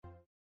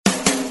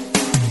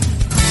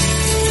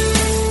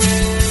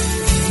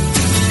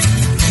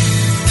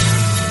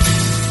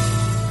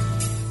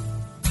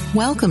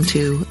Welcome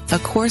to A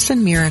Course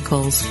in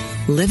Miracles,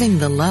 Living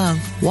the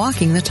Love,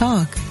 Walking the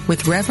Talk,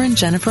 with Reverend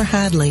Jennifer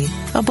Hadley,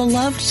 a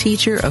beloved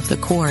teacher of the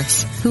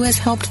Course who has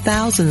helped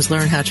thousands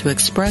learn how to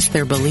express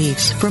their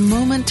beliefs from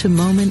moment to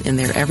moment in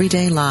their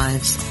everyday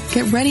lives.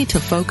 Get ready to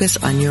focus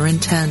on your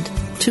intent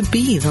to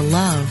be the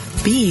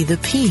love, be the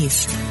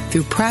peace,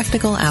 through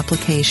practical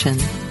application.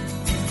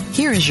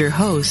 Here is your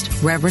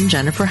host, Reverend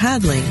Jennifer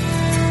Hadley.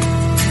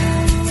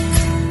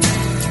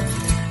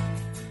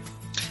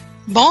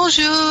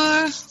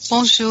 Bonjour,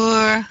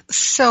 bonjour.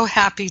 So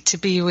happy to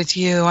be with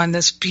you on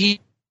this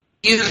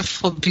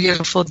beautiful,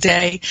 beautiful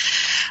day.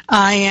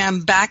 I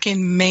am back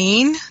in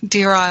Maine,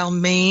 Deer Isle,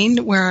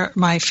 Maine, where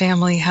my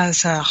family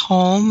has a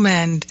home,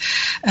 and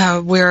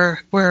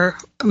where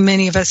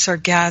many of us are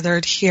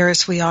gathered here,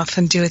 as we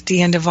often do at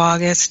the end of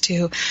August,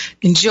 to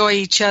enjoy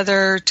each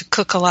other, to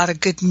cook a lot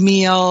of good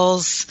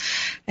meals,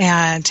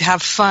 and to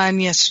have fun.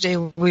 Yesterday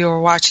we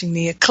were watching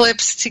the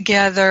eclipse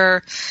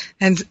together,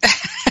 and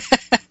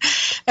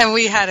and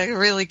we had a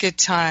really good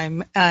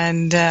time,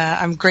 and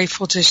I'm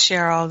grateful to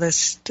share all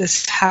this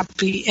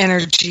happy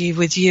energy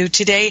with you.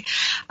 Today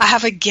I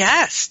have a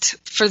guest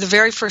for the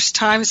very first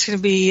time. It's going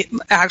to be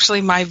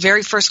actually my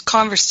very first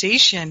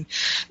conversation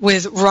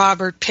with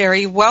Robert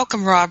Perry.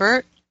 Welcome,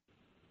 Robert.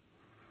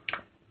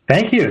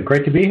 Thank you.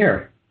 Great to be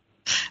here.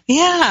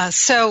 Yeah,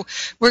 so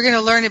we're going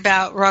to learn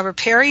about Robert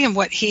Perry and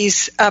what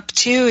he's up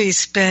to.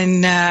 He's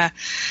been a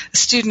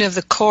student of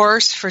the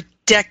Course for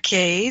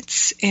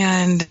decades,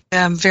 and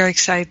I'm very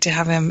excited to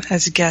have him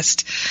as a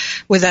guest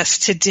with us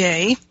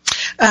today.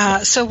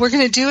 So we're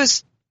going to do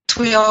as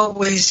we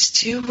always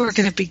do. We're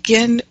going to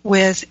begin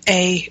with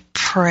a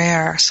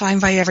prayer. So I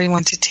invite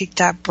everyone to take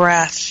that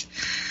breath.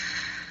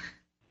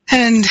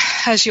 And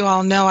as you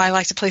all know, I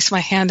like to place my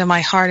hand on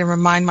my heart and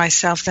remind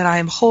myself that I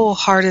am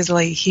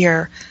wholeheartedly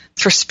here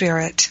for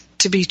Spirit,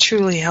 to be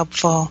truly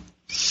helpful.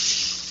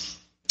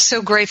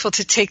 So grateful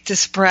to take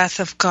this breath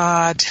of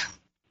God,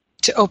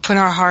 to open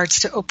our hearts,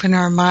 to open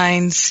our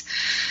minds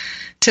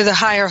to the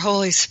higher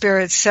Holy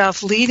Spirit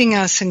self, leading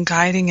us and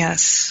guiding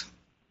us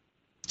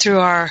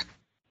through our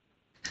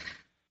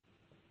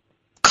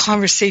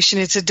conversation.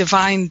 It's a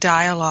divine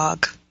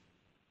dialogue.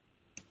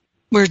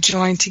 We're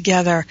joined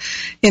together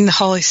in the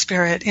Holy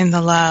Spirit, in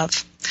the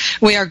love.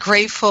 We are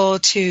grateful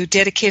to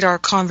dedicate our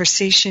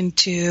conversation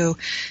to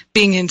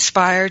being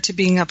inspired, to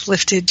being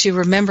uplifted, to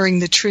remembering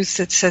the truth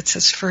that sets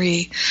us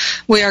free.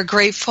 We are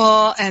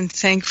grateful and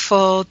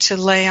thankful to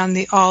lay on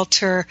the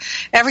altar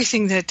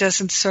everything that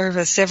doesn't serve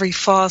us, every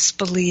false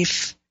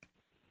belief,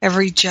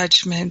 every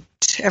judgment,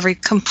 every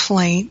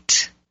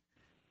complaint,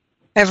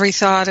 every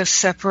thought of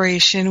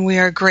separation. We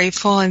are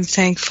grateful and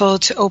thankful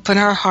to open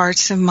our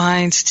hearts and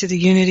minds to the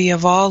unity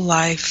of all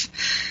life.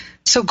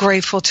 So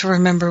grateful to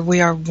remember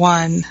we are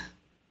one.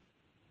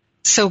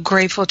 So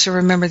grateful to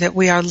remember that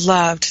we are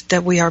loved,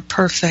 that we are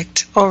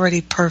perfect,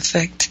 already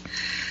perfect.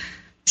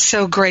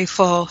 So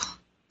grateful,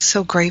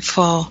 so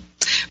grateful.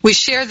 We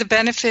share the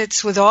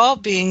benefits with all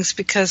beings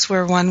because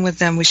we're one with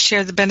them. We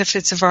share the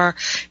benefits of our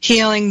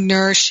healing,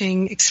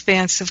 nourishing,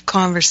 expansive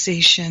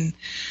conversation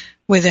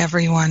with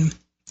everyone.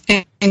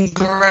 In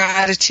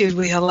gratitude,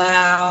 we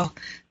allow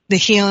the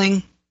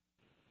healing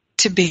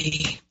to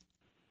be.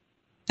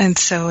 And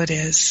so it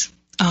is.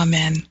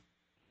 Amen.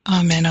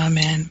 Amen.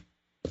 Amen.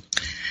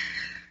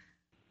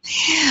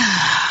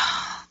 Yeah.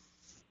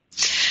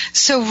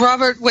 So,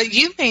 Robert, what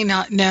you may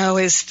not know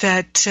is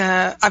that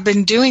I've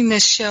been doing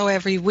this show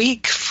every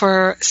week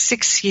for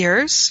 6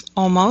 years,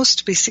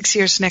 almost. It'll be 6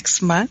 years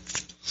next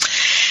month.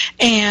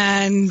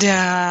 And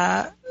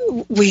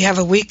we have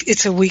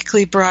it's a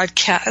weekly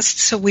broadcast,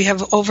 so we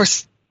have over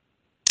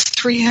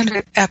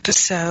 300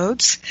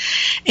 episodes,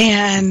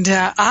 and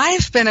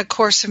I've been a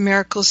Course in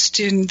Miracles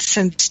student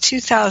since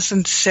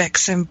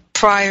 2006, and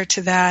prior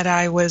to that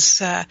I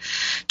was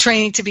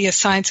training to be a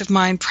Science of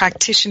Mind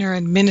practitioner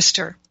and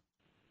minister.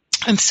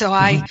 And so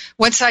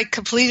once I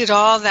completed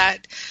all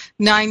that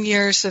 9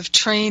 years of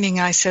training,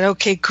 I said,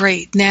 okay,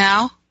 great,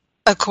 now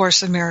A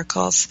Course in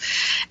Miracles.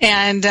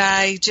 And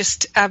I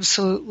just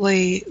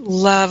absolutely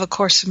love A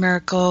Course in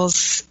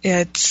Miracles.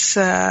 It's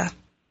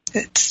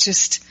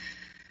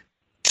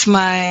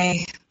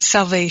my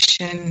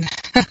salvation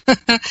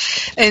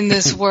in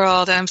this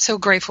world. I'm so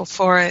grateful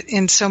for it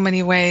in so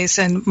many ways.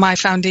 And my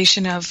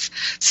foundation of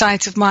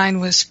Science of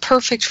Mind was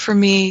perfect for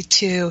me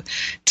to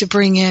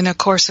bring in A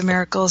Course in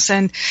Miracles. So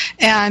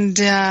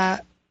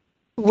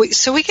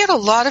we get a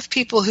lot of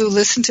people who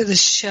listen to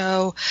this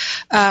show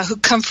who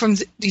come from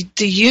the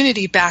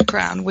unity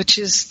background, which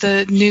is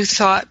the New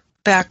Thought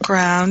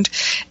background.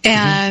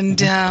 And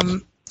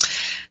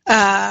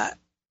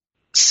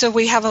so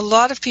we have a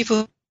lot of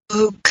people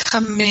who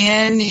come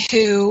in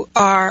who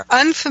are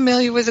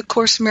unfamiliar with A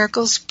Course in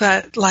Miracles,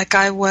 but like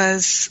I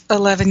was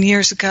 11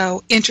 years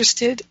ago,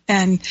 interested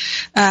and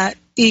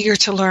eager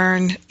to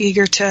learn,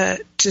 eager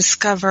to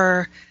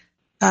discover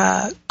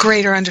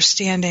greater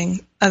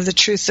understanding of the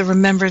truth, the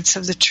remembrance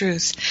of the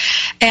truth.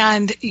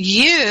 And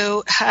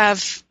you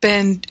have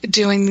been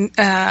doing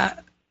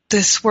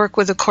this work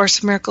with A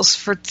Course in Miracles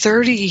for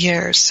 30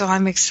 years. So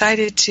I'm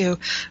excited to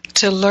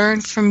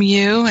learn from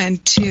you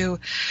and to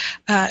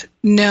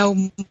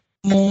know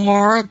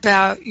more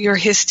about your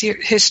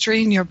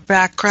history and your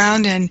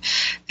background.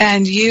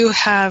 And you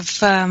have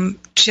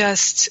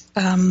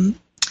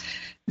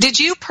did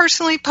you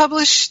personally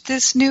publish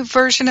this new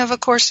version of A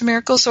Course in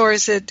Miracles, or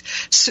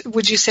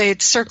would you say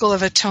it's Circle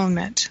of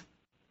Atonement?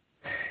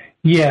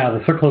 Yeah,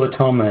 the Circle of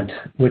Atonement,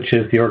 which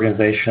is the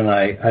organization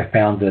I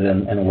founded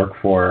and work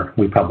for,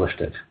 we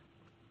published it.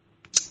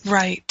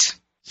 Right.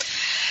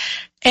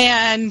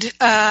 And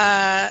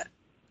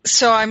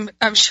so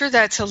I'm sure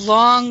that's a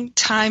long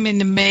time in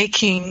the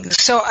making.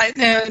 So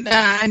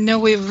I know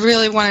we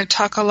really want to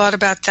talk a lot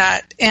about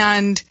that.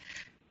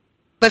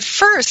 But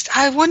first,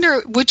 I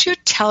wonder, would you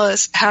tell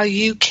us how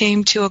you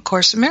came to A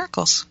Course in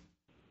Miracles?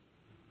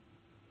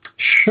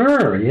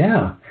 Sure,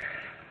 yeah.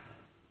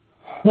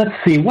 Let's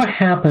see, what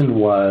happened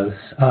was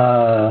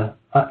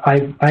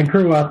I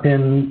grew up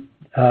in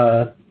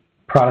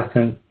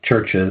Protestant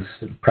churches,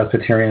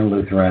 Presbyterian,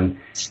 Lutheran,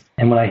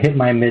 and when I hit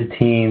my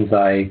mid-teens,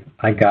 I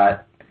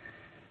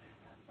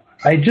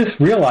just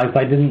realized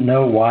I didn't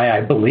know why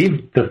I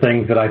believed the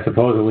things that I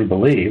supposedly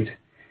believed,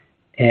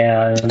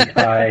 and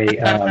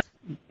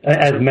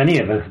as many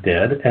of us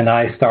did, and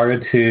I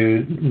started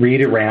to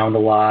read around a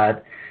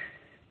lot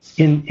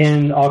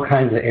in all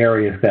kinds of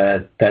areas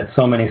that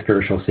so many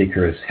spiritual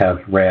seekers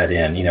have read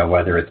in,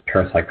 whether it's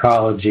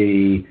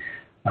parapsychology,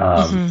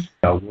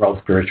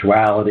 world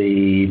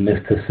spirituality,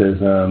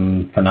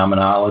 mysticism,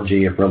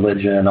 phenomenology of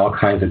religion, all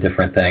kinds of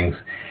different things.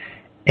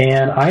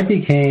 And I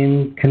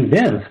became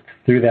convinced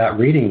through that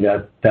reading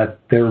that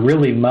there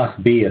really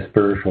must be a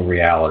spiritual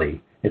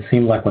reality. It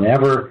seemed like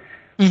whenever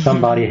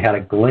somebody had a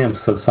glimpse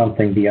of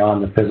something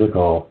beyond the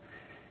physical,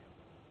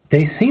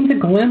 they seemed to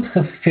glimpse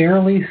a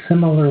fairly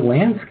similar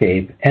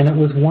landscape, and it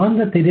was one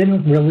that they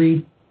didn't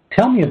really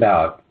tell me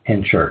about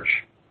in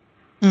church.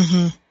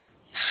 Mm-hmm.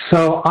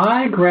 So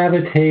I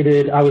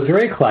was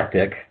very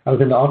eclectic. I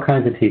was into all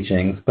kinds of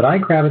teachings, but I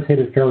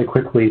gravitated fairly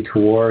quickly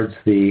towards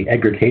the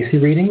Edgar Cayce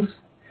readings.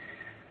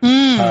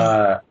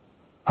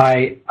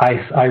 I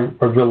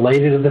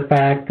related to the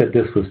fact that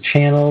this was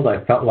channeled.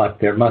 I felt like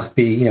there must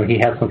be, he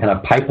had some kind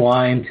of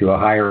pipeline to a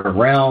higher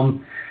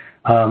realm.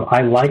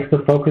 I liked the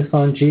focus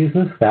on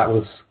Jesus. That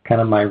was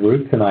kind of my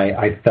roots, and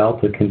I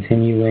felt a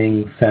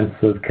continuing sense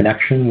of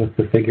connection with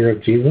the figure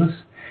of Jesus.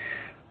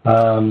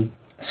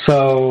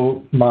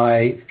 So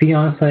my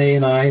fiancé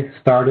and I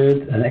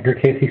started an Edgar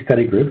Cayce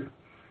study group,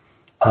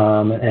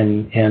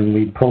 and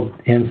we pulled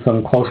in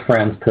some close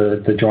friends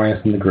to join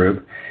us in the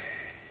group.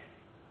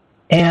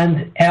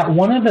 And at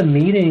one of the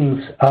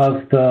meetings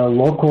of the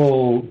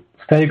local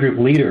study group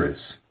leaders,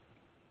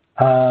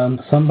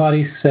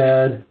 somebody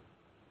said,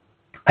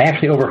 I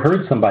actually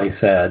overheard somebody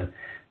said,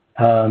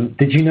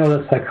 did you know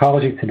that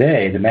Psychology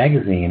Today, the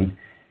magazine,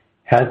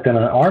 has done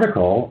an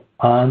article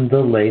on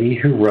the lady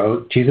who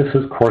wrote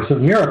Jesus' Course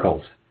of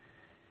Miracles?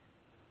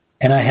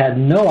 And I had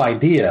no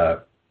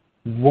idea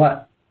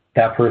what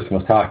that person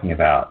was talking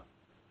about.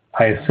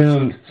 I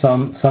assumed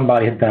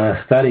somebody had done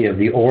a study of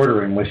the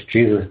order in which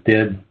Jesus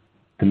did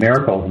the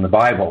miracles in the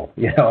Bible,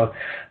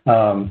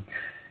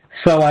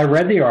 So I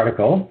read the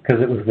article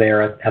because it was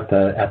there at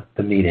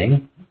the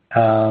meeting,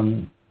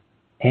 and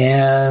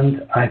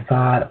I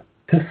thought,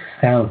 this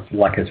sounds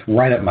like it's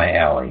right up my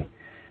alley.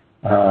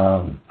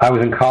 I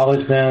was in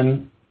college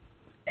then,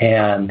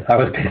 and I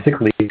was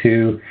basically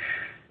too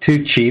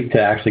cheap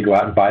to actually go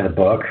out and buy the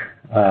book.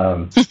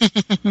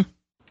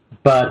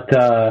 But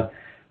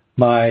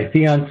my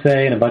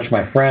fiancé and a bunch of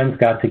my friends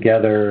got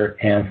together,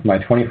 and for my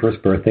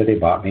 21st birthday, they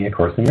bought me A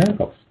Course in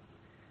Miracles.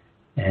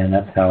 And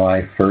that's how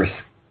I first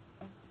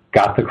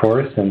got the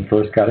Course and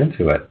first got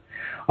into it.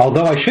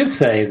 Although I should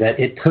say that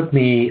it took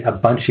me a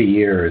bunch of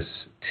years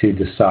to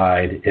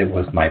decide it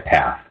was my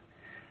path.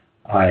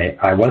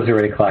 I was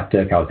very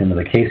eclectic. I was into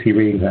the Cayce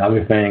readings and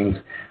other things.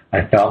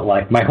 I felt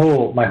like my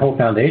whole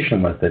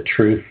foundation was that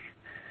truth,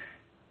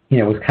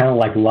 was kind of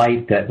like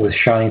light that was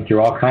shining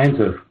through all kinds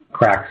of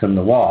cracks in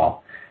the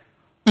wall.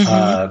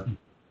 Mm-hmm.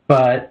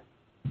 But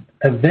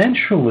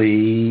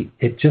eventually,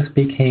 it just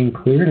became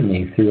clear to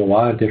me through a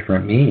lot of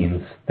different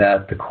means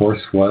that the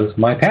Course was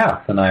my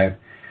path, and I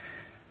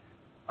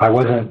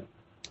wasn't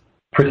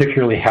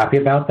particularly happy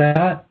about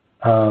that,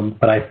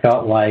 but I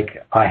felt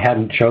like I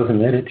hadn't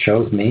chosen it; it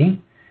chose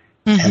me.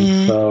 Mm-hmm.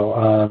 And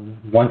so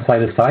once I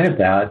decided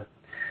that,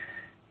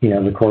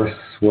 the Course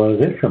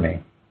was it for me.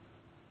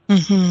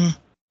 Mm-hmm.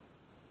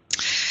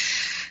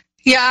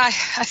 Yeah,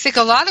 I think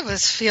a lot of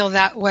us feel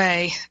that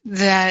way,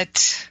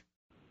 that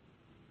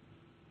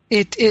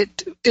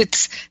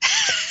it's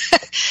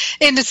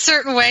in a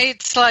certain way,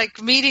 it's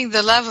like meeting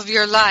the love of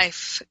your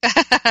life.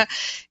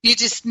 You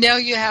just know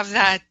you have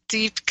that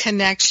deep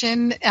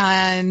connection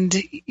and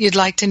you'd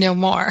like to know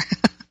more.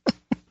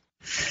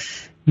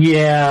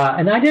 Yeah,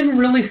 and I didn't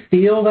really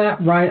feel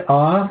that right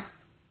off,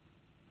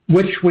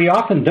 which we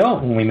often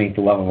don't when we meet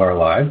the love of our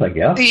lives, I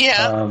guess.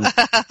 Yeah.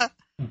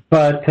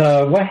 But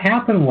what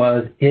happened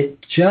was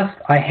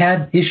I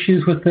had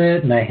issues with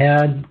it, and I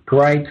had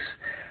gripes,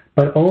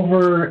 But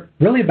over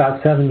really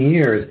about 7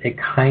 years, it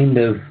kind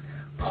of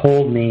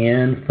pulled me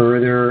in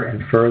further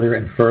and further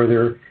and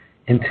further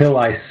until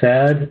I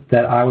said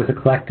that I was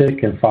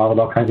eclectic and followed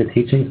all kinds of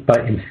teachings,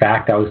 but in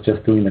fact I was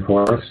just doing the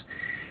course.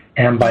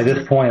 And by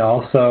this point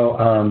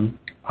also,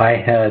 I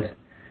had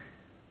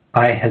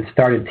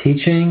started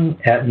teaching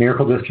at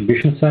Miracle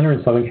Distribution Center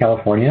in Southern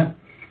California.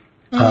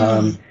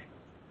 And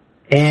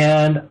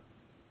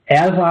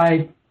as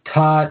I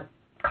taught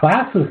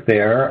classes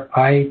there,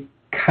 I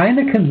kind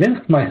of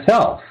convinced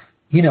myself,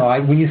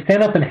 when you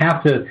stand up and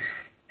have to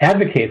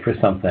advocate for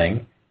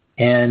something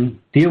and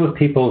deal with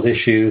people's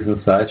issues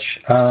and such,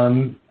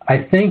 I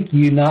think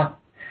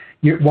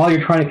while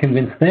you're trying to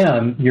convince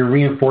them, you're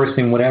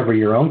reinforcing whatever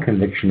your own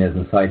conviction is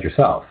inside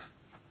yourself.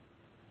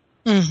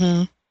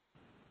 Mm-hmm.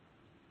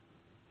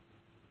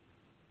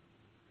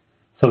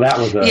 So that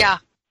was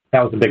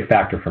a big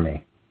factor for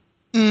me.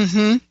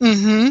 Mm-hmm.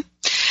 Mm-hmm.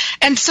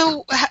 And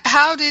so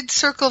how did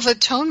Circle of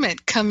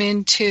Atonement come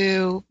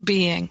into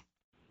being?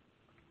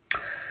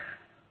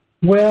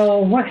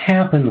 Well, what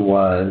happened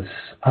was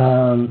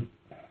I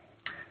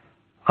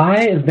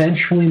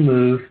eventually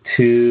moved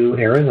to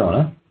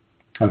Arizona.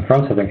 I'm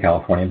from Southern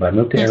California, but I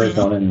moved to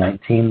Arizona in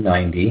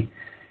 1990.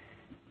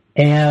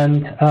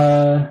 And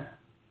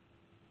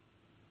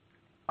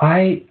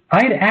I'd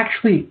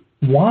actually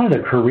wanted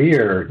a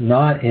career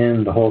not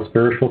in the whole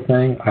spiritual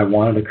thing. I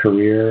wanted a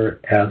career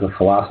as a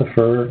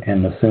philosopher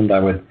and assumed I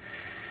would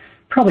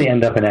probably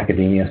end up in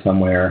academia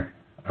somewhere.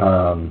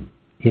 I'm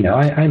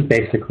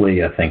basically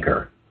a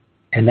thinker.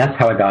 And that's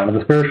how I got into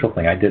the spiritual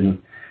thing.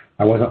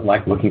 I wasn't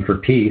like looking for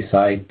peace.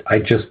 I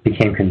just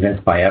became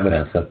convinced by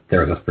evidence that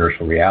there was a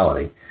spiritual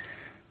reality.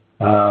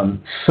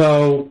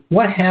 So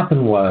what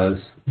happened was,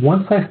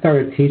 once I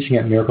started teaching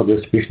at Miracle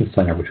Distribution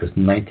Center, which was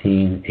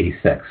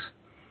 1986,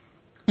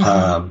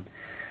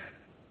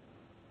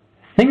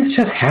 things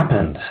just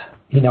happened.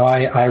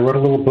 I wrote a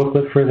little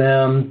booklet for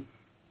them,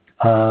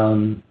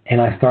 and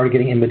I started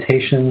getting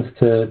invitations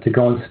to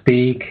go and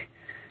speak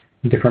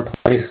in different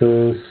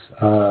places.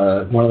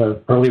 One of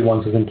the early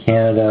ones was in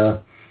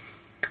Canada.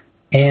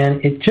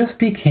 And it just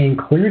became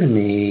clear to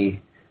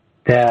me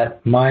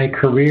that my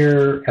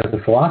career as a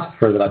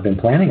philosopher that I've been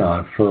planning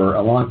on for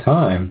a long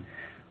time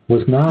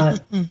was not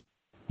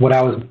what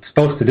I was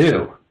supposed to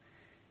do.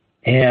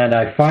 And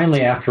I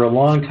finally, after a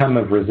long time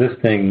of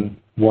resisting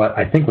what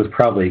I think was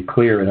probably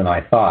clearer than I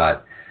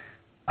thought,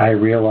 I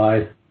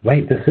realized,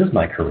 wait, this is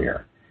my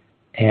career.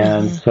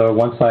 And so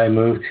once I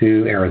moved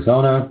to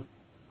Arizona,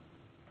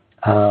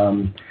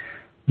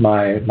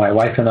 my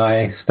wife and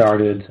I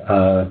started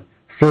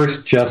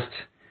first just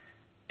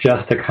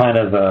a kind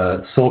of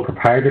a sole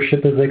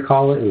proprietorship, as they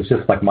call it. It was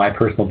just like my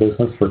personal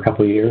business for a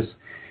couple of years.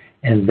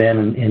 And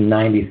then in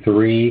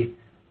 93,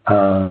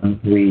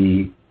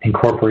 we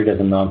incorporated as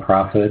a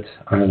nonprofit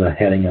under the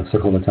heading of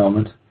Circle of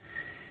Atonement.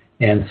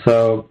 And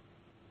so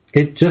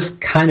it just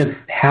kind of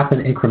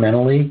happened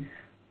incrementally.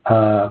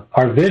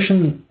 Our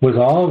vision was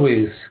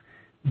always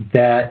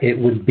that it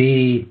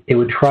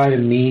would try to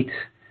meet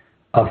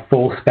a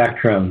full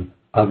spectrum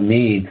of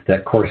needs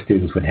that course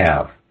students would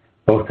have,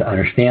 both to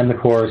understand the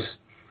course,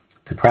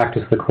 to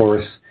practice the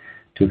course,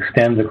 to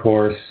extend the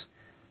course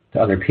to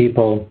other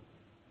people.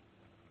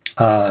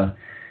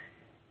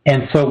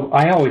 And so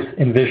I always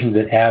envisioned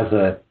it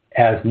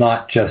as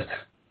not just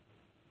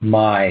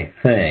my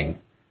thing,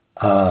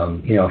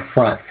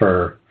 front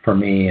for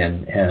me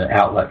and an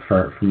outlet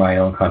for my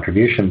own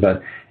contribution,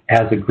 but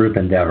as a group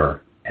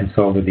endeavor. And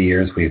so over the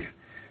years, we've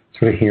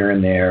sort of here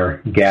and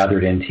there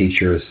gathered in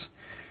teachers,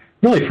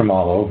 really from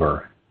all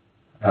over,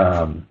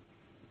 and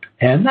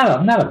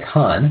not a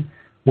ton.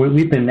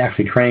 We've been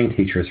actually training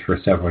teachers for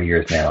several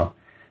years now,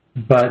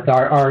 but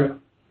our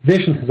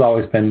vision has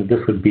always been that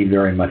this would be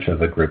very much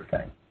of a group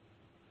thing.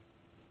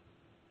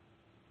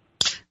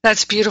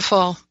 That's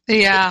beautiful.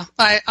 Yeah,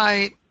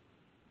 I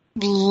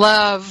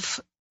love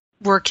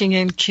working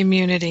in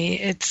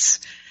community.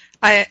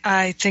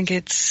 I think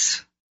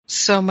it's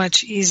so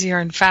much easier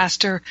and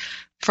faster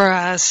for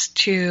us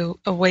to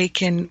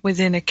awaken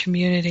within a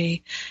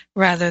community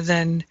rather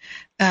than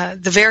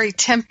the very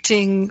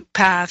tempting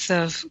path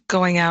of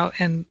going out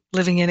and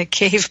living in a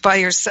cave by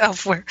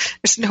yourself where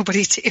there's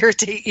nobody to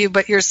irritate you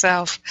but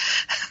yourself.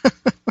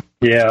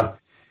 Yeah,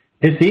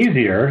 it's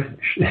easier.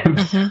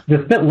 It's a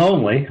bit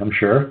lonely, I'm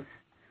sure.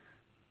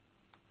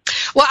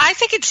 Well, I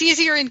think it's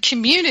easier in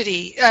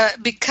community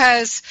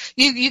because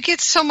you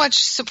get so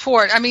much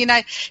support. I mean,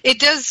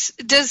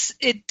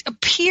 it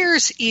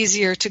appears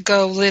easier to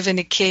go live in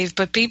a cave,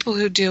 but people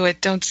who do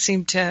it don't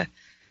seem to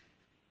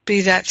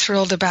be that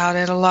thrilled about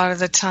it a lot of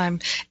the time.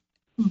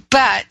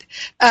 But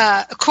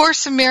A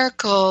Course in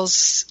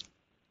Miracles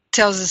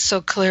tells us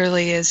so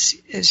clearly,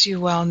 as you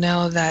well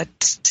know,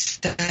 that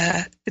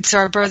it's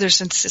our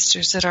brothers and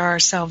sisters that are our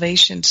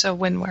salvation. So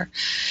when we're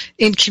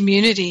in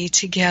community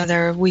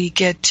together, we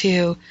get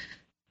to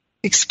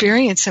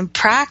experience and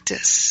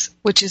practice,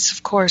 which is,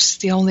 of course,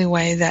 the only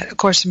way that A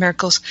Course in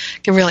Miracles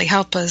can really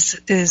help us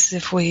is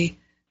if we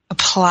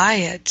apply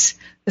it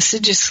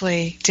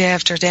assiduously day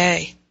after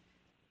day.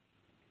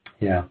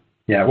 Yeah,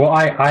 Yeah. Well,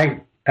 I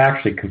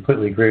actually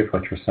completely agree with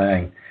what you're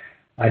saying.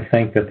 I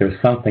think that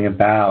there's something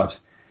about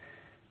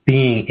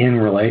being in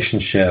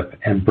relationship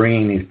and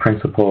bringing these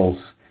principles,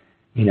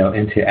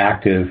 into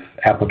active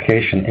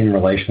application in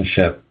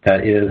relationship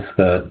that is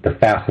the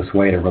fastest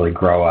way to really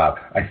grow up.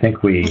 I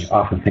think we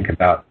often think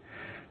about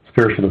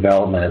spiritual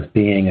development as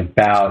being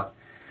about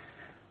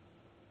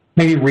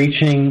maybe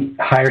reaching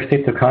higher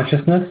states of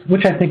consciousness,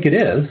 which I think it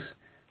is.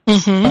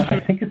 Mm-hmm. But I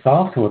think it's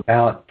also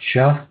about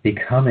just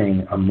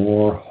becoming a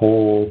more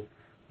whole,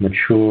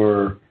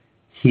 mature,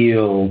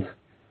 healed,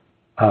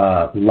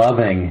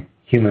 loving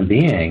human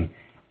being.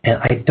 And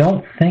I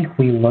don't think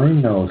we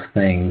learn those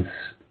things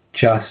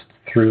just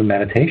through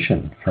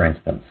meditation, for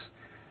instance.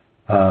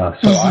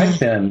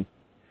 Mm-hmm.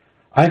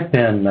 I've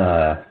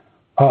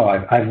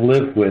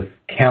lived with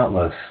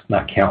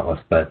not countless,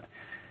 but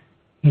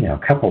a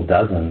couple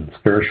dozen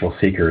spiritual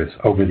seekers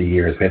over the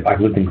years.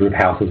 I've lived in group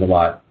houses a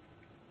lot,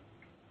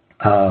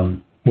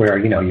 where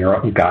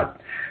you've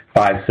got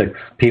 5, 6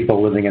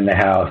 people living in the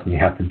house, and you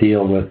have to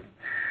deal with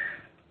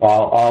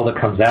all that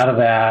comes out of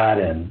that,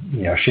 and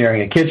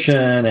sharing a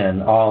kitchen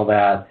and all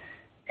that,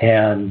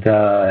 and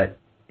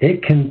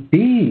it can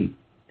be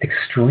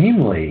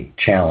extremely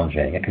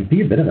challenging. It can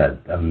be a bit of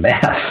a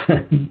mess,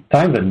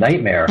 times a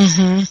nightmare.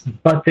 Mm-hmm.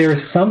 But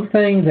there's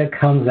something that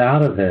comes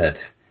out of it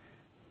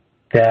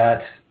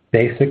that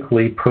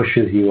basically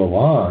pushes you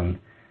along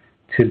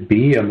to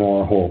be a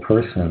more whole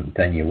person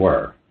than you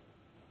were.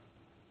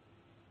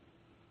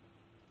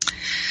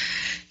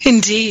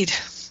 Indeed.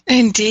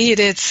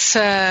 It's,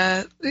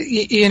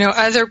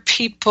 other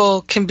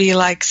people can be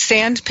like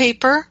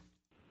sandpaper,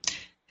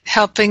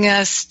 helping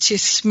us to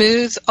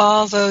smooth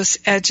all those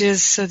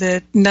edges so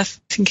that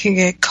nothing can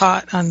get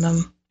caught on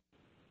them.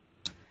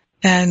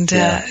 And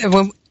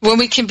when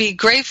we can be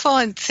grateful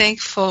and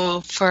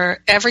thankful for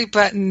every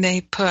button they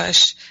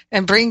push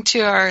and bring to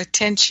our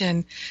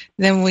attention,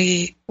 then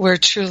we're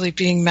truly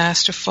being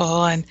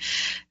masterful. And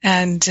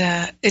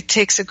it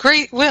takes a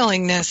great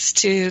willingness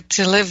to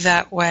live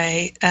that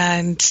way.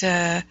 And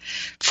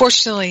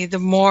fortunately, the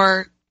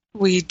more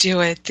we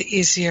do it, the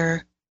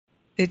easier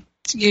it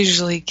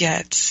usually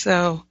gets.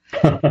 So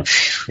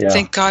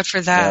thank God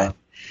for that.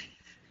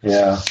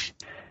 Yeah.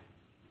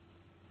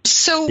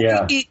 So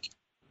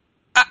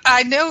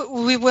I know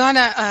we want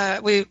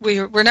to.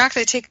 We're not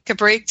going to take a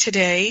break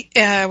today.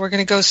 We're going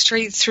to go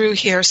straight through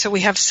here, so we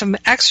have some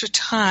extra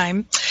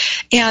time.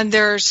 And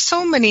there are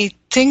so many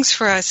things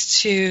for us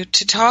to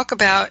talk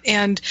about.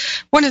 And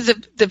one of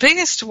the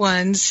biggest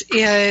ones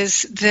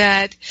is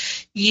that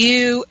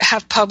you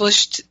have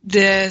published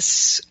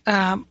this.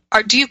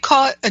 Do you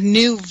call it a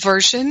new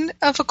version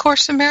of A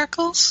Course in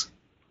Miracles?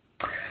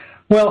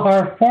 Well,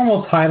 our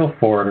formal title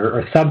for it,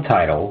 or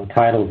subtitle, the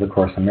title is A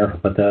Course in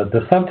Miracles, but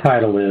the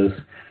subtitle is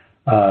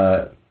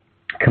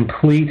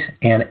Complete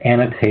and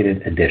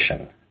Annotated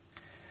Edition.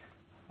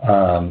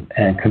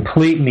 And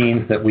complete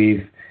means that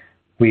we've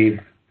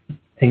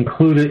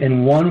included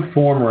in one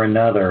form or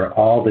another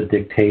all the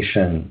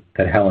dictation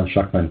that Helen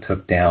Schucman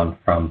took down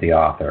from the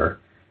author,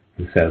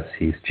 who says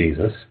he's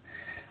Jesus.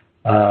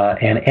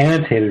 And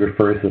annotated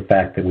refers to the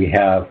fact that we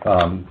have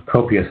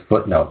copious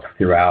footnotes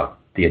throughout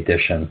the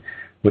edition,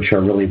 which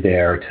are really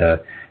there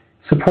to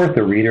support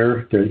the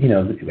reader.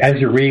 As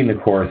you're reading the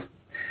Course,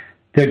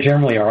 there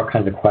generally are all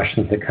kinds of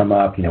questions that come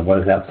up. What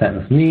does that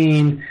sentence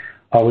mean?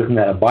 Oh, isn't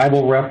that a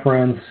Bible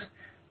reference?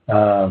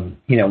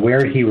 Where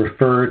did he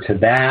refer to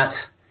that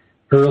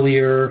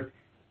earlier?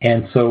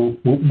 And so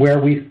where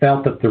we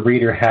felt that the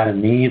reader had a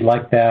need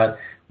like that,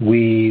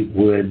 we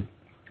would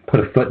put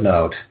a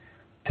footnote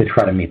to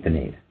try to meet the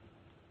need.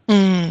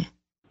 Mm.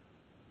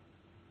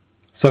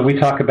 So we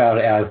talk about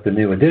it as the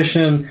new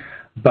edition,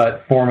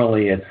 but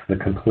formally it's the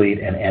complete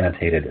and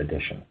annotated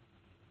edition.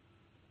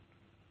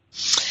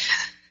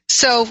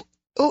 So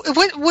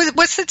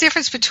what's the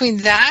difference between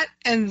that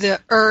and the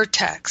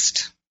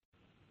text?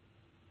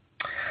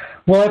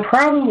 Well,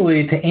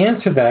 to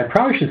answer that, I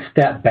probably should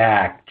step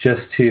back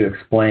just to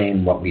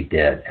explain what we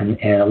did and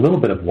a little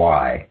bit of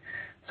why.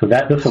 So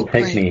this will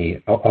take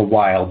me a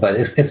while, but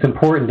it's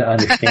important to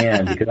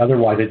understand because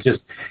otherwise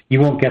you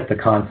won't get the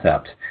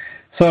concept.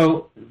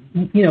 So,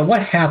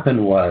 what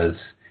happened was,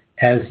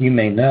 as you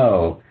may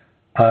know,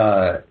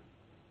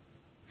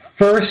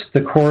 first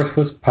the Course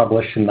was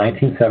published in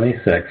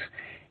 1976,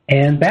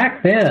 and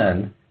back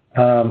then,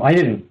 I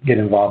didn't get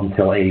involved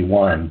until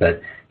 81,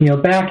 but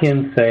back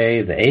in,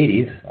 say, the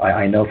 80s,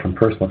 I know from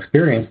personal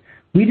experience,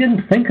 we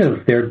didn't think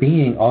of there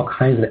being all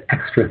kinds of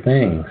extra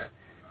things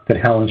that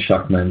Helen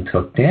Schucman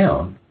took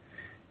down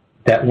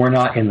that were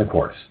not in the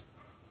Course.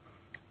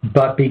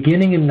 But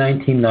beginning in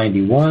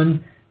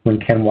 1991, when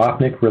Ken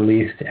Wapnick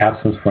released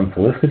Absence from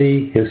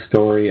Felicity, his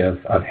story of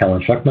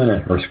Helen Schucman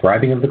and her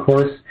scribing of the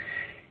Course,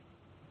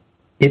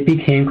 it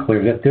became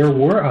clear that there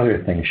were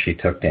other things she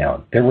took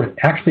down. There were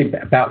actually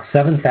about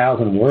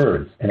 7,000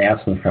 words in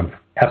Absence from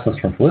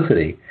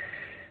Felicity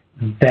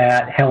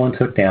that Helen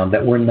took down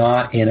that were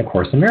not in A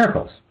Course in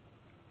Miracles.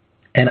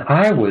 And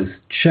I was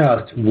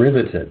just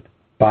riveted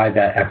by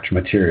that extra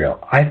material.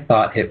 I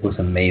thought it was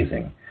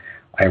amazing.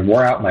 I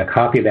wore out my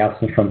copy of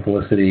Absence from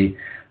Felicity,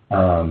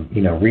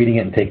 reading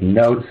it and taking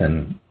notes.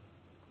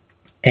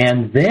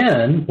 And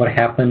then what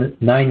happened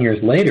 9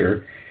 years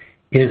later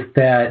is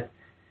that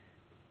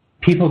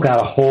people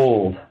got a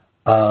hold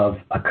of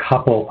a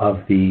couple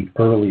of the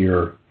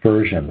earlier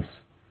versions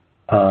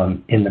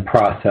in the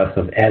process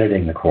of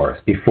editing the course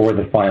before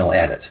the final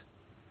edit.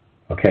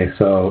 Okay,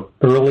 so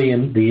early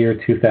in the year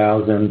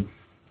 2000,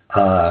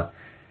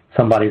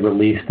 somebody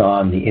released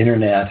on the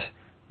internet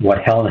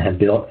what Helen and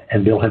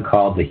Bill had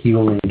called the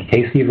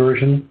Hewlin-Casey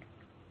version.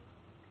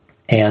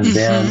 And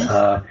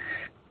then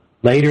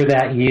later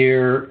that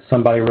year,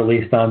 somebody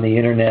released on the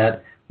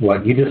internet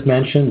what you just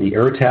mentioned, the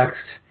Urtext.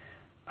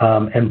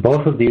 And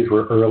both of these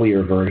were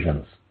earlier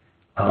versions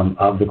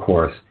of the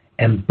course.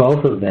 And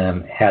both of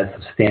them had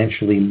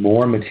substantially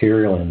more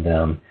material in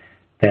them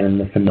than in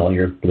the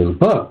familiar blue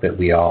book that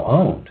we all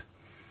owned.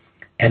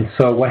 And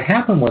so what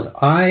happened was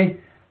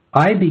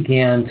I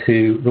began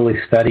to really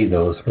study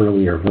those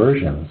earlier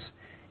versions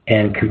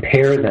and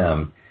compare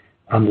them.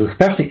 It was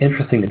especially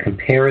interesting to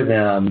compare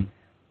them,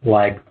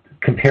 like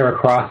compare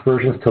across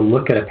versions, to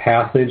look at a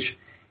passage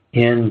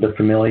in the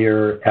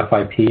familiar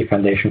FIP,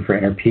 Foundation for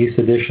Inner Peace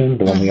edition,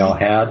 the one we all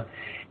had,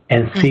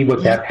 and see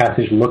what that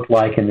passage looked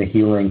like in the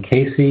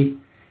Hewlin-Casey,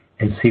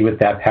 and see what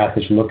that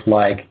passage looked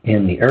like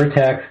in the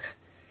Urtext.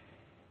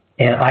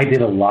 And I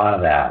did a lot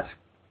of that.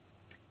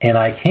 And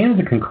I came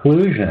to the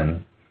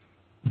conclusion,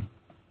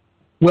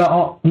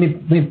 well,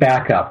 let me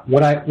back up.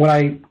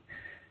 The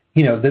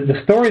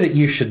story that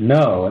you should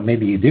know, and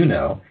maybe you do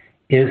know,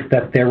 is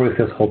that there was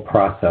this whole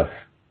process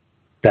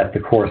that the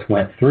course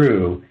went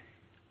through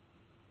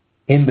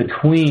in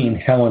between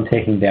Helen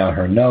taking down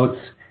her notes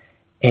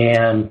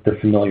and the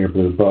familiar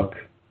blue book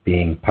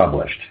being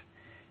published.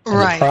 And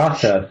the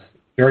process,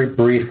 very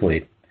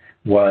briefly,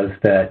 was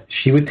that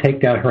she would take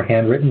down her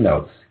handwritten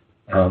notes.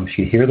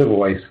 She'd hear the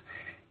voice,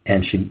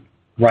 and she'd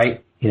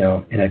write, in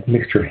a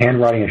mixture of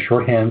handwriting and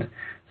shorthand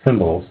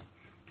symbols,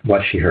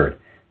 what she heard.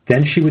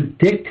 Then she would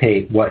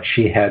dictate what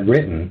she had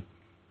written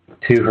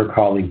to her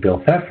colleague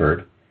Bill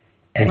Thetford,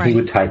 and he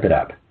would type it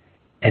up.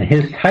 And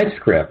his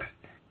typescript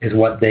is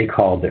what they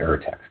called the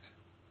Urtext.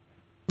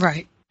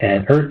 Right.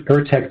 And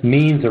Urtext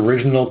means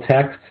original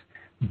text,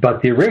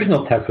 but the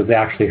original text was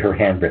actually her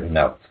handwritten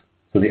notes.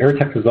 So the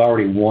Urtext was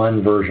already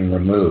one version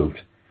removed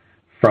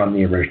from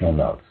the original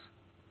notes.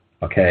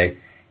 Okay?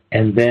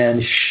 And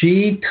then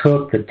she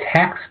took the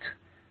text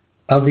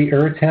of the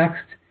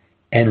Urtext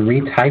and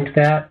retyped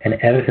that and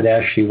edited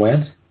as she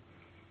went.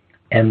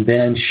 And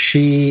then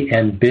she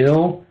and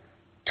Bill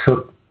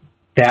took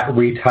that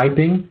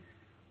retyping,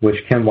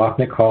 which Ken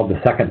Wapnick called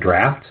the second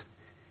draft.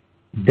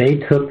 They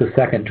took the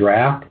second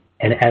draft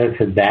and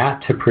edited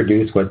that to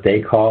produce what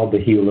they called the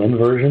Hewlin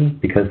version,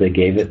 because they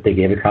gave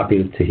a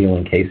copy to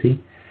Hewlin-Casey,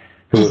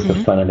 who was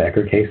the son of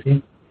Edgar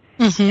Casey.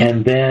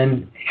 And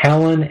then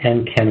Helen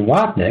and Ken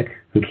Wapnick,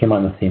 who came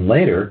on the scene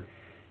later,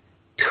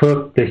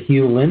 took the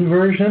Hewlin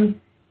version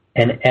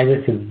and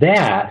edited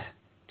that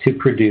to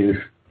produce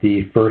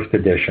the first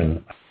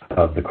edition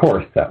of the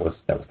course that was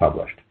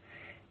published.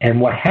 And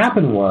what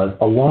happened was,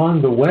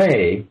 along the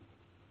way,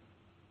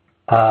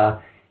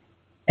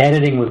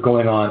 editing was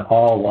going on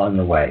all along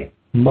the way,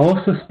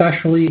 most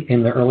especially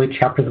in the early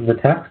chapters of the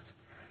text,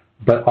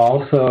 but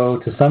also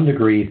to some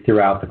degree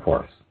throughout the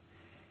course.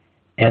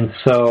 And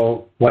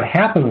so what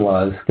happened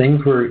was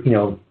things were,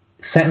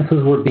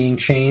 sentences were being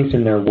changed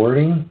in their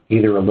wording,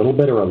 either a little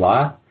bit or a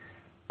lot,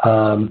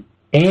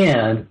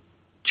 and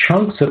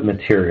chunks of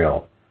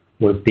material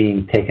was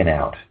being taken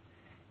out.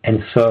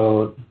 And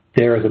so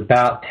there's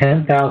about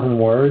 10,000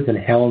 words in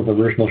Helen's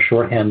original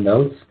shorthand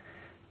notes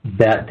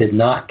that did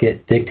not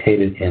get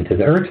dictated into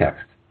the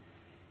Urtext.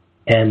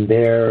 And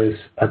there's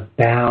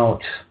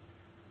about,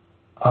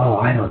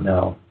 I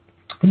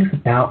think it's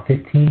about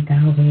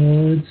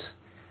 15,000 words.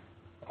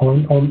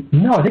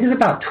 No, I think it's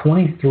about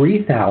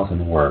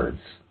 23,000 words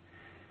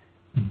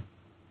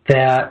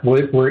that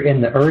were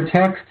in the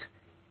Urtext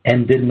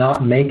and did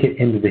not make it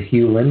into the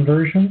Hewlin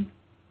version.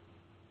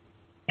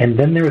 And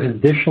then there was an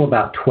additional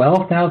about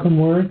 12,000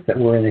 words that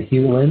were in the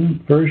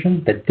Hewlin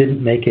version that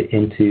didn't make it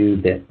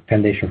into the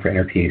Foundation for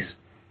Inner Peace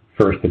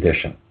first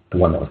edition, the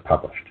one that was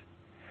published.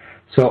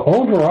 So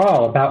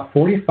overall, about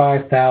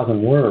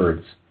 45,000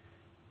 words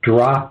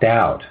dropped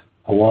out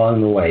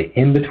along the way,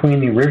 in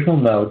between the original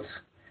notes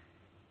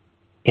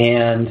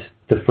and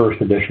the first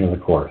edition of the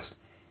course.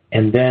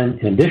 And then,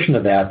 in addition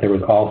to that, there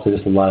was also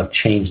just a lot of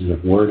changes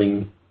of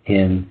wording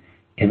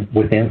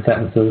within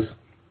sentences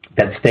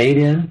that stayed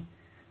in,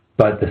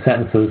 but the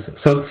sentences,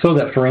 so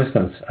that, for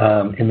instance,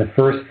 in the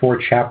first 4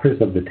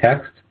 chapters of the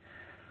text,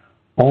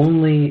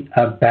 only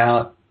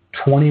about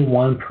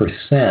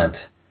 21%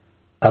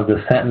 of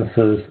the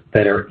sentences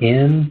that are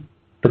in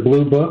the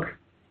Blue Book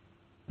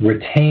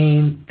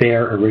retain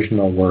their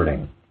original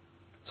wording.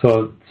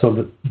 So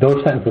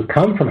those sentences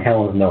come from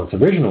Helen's notes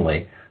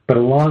originally, but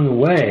along the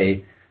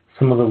way,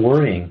 some of the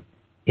wording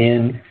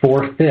in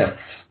 4/5,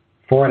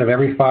 4 out of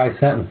every 5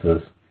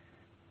 sentences,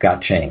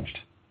 got changed.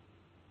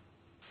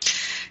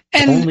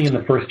 And only in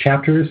the first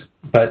chapters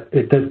but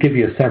it does give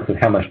you a sense of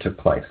how much took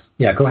place.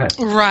 Yeah, go ahead.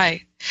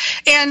 Right.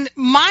 And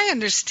my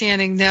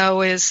understanding,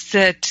 though, is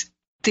that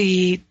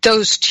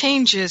those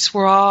changes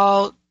were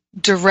all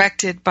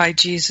directed by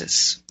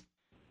Jesus.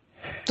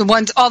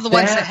 All the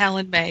ones that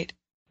Helen made.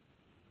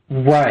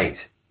 Right.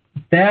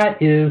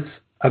 That is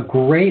a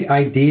great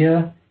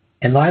idea,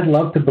 and I'd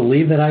love to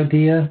believe that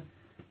idea,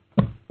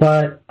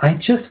 but I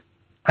just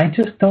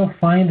don't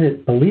find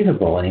it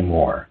believable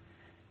anymore,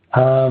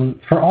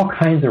 for all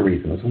kinds of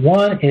reasons.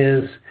 One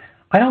is,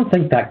 I don't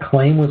think that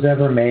claim was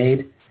ever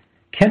made.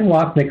 Ken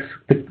Wapnick's,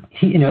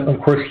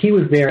 of course, he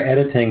was there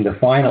editing the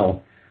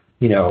final,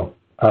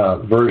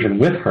 version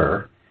with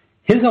her.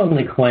 His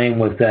only claim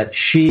was that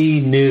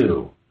she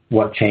knew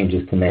what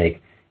changes to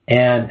make,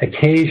 and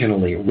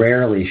occasionally,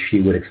 rarely,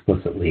 she would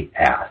explicitly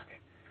ask.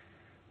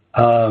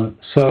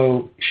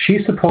 So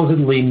she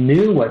supposedly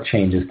knew what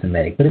changes to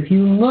make, but if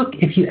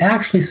you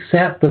actually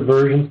set the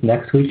versions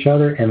next to each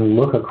other and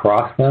look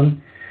across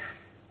them,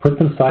 put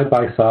them side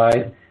by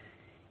side,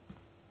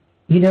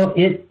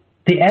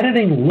 the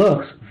editing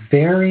looks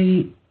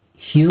very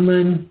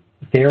human,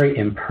 very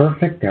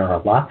imperfect. There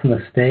are lots of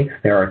mistakes.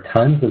 There are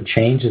tons of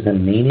changes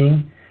in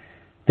meaning.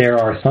 There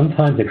are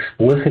sometimes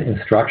explicit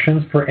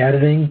instructions for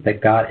editing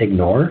that got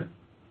ignored,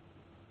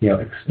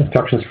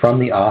 instructions from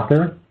the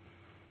author.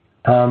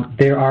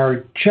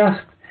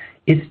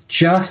 It's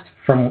just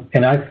from,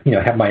 and I've,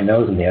 had my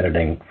nose in the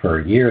editing for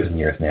years and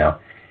years now.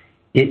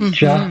 It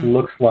just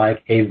looks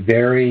like a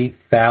very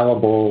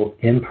fallible,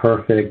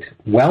 imperfect,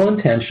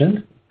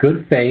 well-intentioned,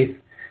 good faith,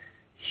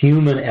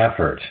 human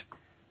effort,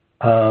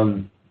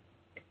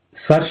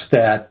 such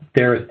that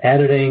there's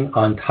editing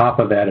on top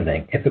of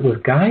editing. If it was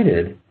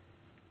guided,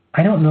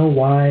 I don't know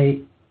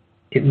why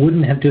it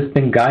wouldn't have just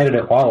been guided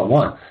all at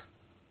once.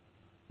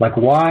 Like,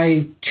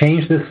 why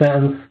change this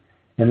sentence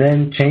and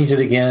then change it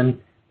again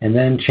and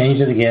then change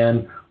it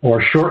again, or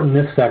shorten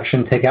this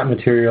section, take out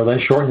material, then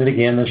shorten it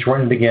again, then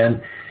shorten it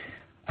again?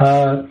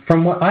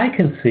 From what I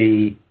can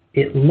see,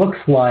 it looks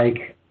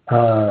like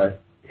Helen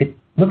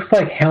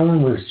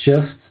was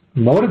just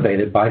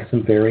motivated by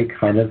some very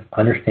kind of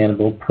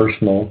understandable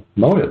personal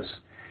motives.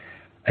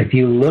 If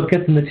you look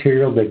at the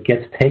material that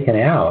gets taken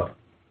out,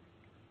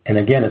 and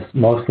again, it's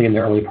mostly in the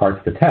early parts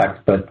of the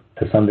text, but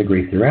to some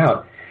degree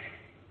throughout,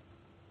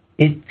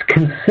 it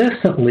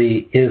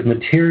consistently is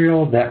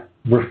material that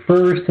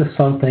refers to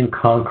something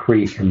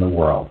concrete in the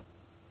world.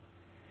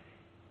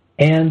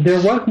 And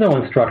there was no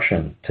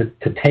instruction to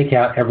take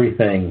out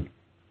everything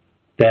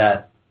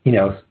that,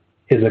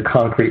 is a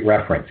concrete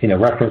reference.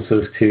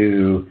 References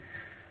to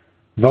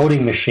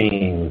voting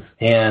machines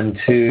and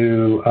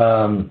to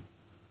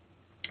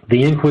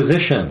the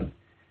Inquisition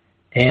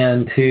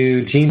and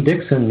to Jean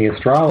Dixon, the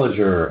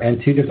astrologer,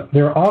 and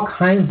there are all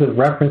kinds of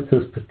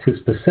references to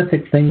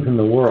specific things in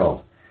the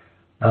world.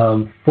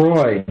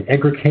 Freud,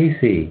 Edgar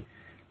Cayce,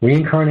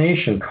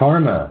 reincarnation,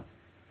 karma,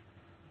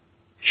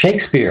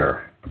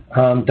 Shakespeare,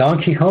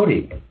 Don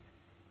Quixote.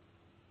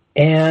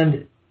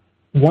 And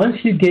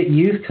once you get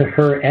used to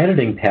her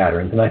editing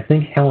patterns, and I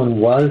think Helen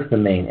was the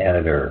main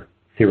editor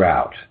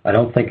throughout. I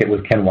don't think it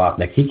was Ken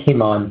Wapnick. He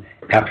came on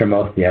after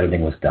most of the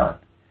editing was done.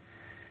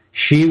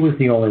 She was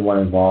the only one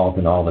involved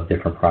in all the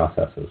different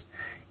processes.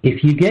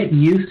 If you get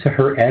used to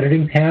her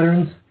editing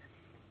patterns,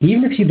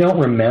 even if you don't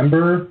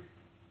remember,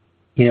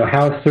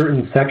 how a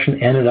certain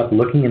section ended up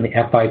looking in the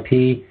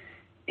FIP,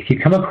 if you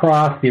come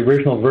across the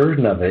original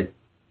version of it,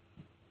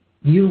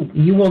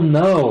 you will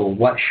know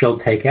what she'll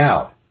take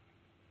out.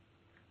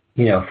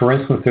 For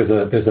instance,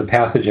 there's a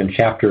passage in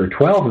chapter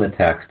 12 in the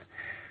text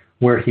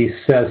where he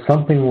says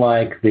something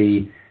like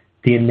the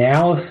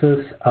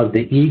analysis of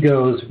the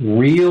ego's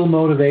real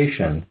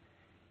motivation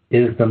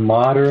is the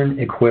modern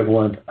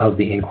equivalent of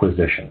the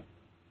Inquisition.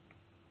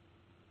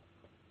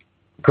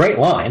 Great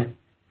line,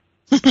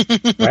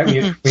 right? When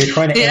you're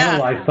trying to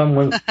analyze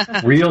someone's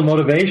real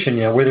motivation,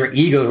 where their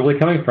ego is really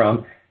coming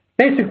from,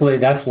 basically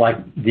that's like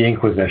the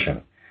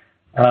Inquisition.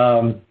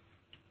 But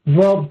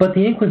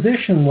the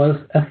Inquisition was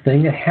a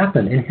thing that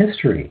happened in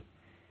history.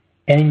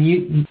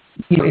 And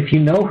if you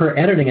know her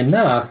editing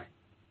enough,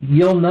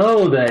 you'll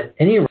know that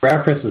any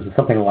references to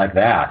something like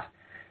that,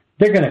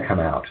 they're going to come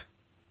out.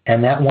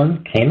 And that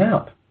one came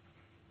out.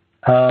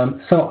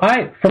 So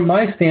from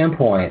my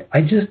standpoint,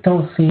 I just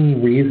don't see any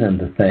reason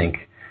to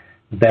think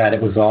that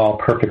it was all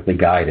perfectly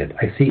guided.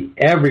 I see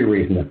every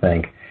reason to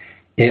think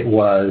it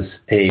was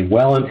a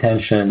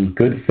well-intentioned,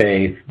 good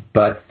faith,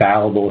 but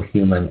fallible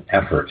human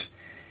effort.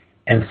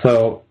 And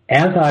so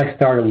as I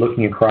started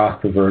looking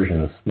across the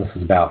versions, this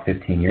was about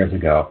 15 years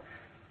ago,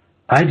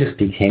 I just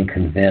became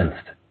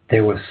convinced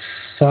there was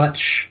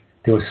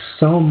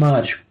so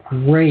much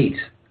great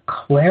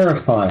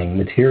clarifying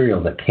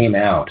material that came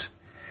out.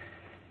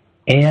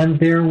 And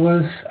there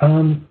was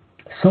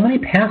so many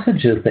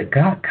passages that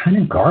got kind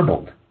of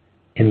garbled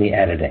in the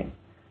editing,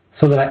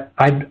 so that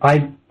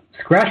I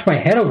scratched my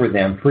head over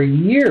them for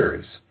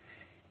years.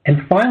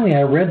 And finally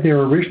I read their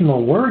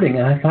original wording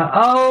and I thought,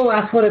 oh,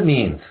 that's what it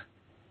means.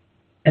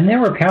 And there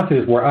were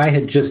passages where I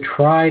had just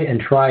tried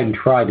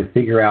to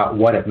figure out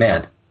what it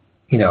meant,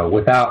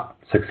 without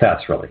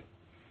success, really.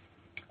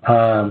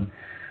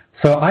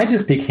 So I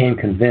just became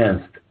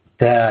convinced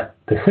that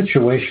the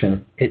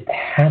situation, it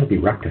had to be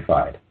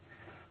rectified.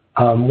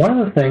 One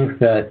of the things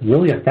that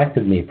really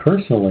affected me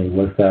personally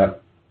was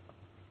that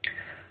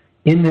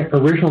in the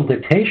original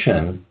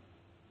dictation,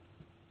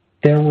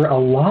 there were a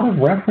lot of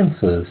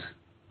references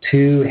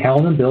to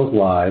Helen and Bill's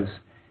lives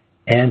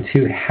and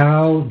to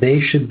how they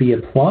should be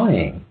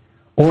applying,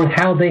 or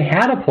how they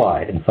had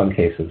applied in some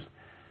cases,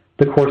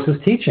 the Course's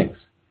teachings.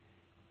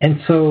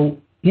 And so,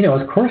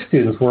 as course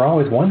students, we're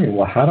always wondering,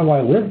 well, how do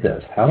I live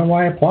this? How do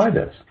I apply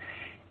this?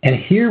 And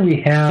here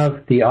we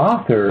have the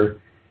author,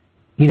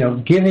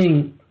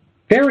 giving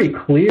very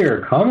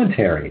clear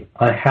commentary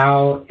on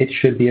how it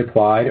should be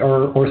applied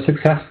or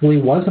successfully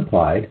was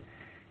applied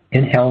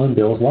in Helen and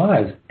Bill's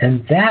lives.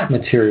 And that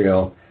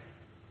material,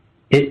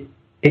 it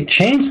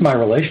changed my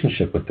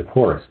relationship with the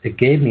Course. It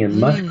gave me a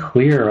much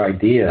clearer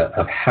idea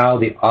of how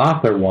the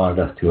author wanted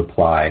us to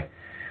apply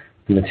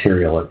the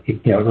material.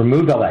 It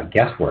removed all that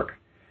guesswork.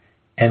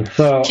 And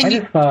so I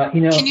just thought,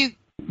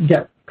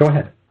 yeah, go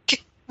ahead.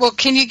 Well,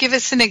 can you give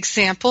us an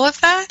example of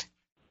that?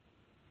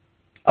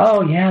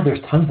 Oh, yeah,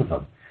 there's tons of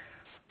them.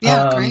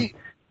 Yeah, great.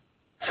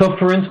 So,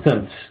 for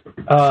instance,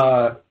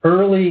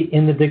 early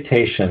in the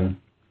dictation,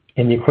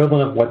 in the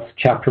equivalent of what's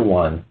chapter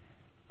 1,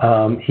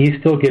 he's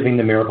still giving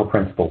the miracle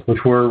principles,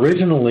 which were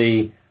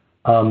originally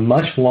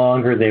much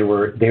longer. They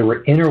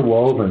were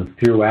interwoven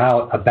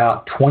throughout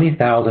about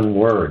 20,000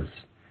 words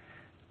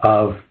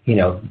of,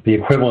 the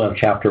equivalent of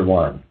chapter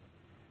 1.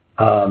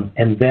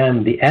 And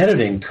then the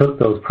editing took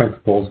those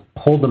principles,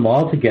 pulled them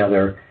all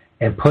together,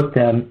 and put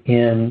them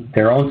in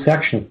their own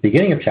section at the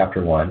beginning of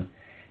chapter 1.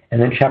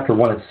 And then chapter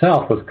 1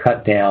 itself was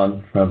cut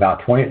down from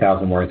about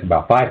 20,000 words to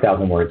about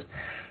 5,000 words.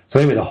 So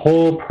anyway, the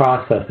whole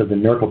process of the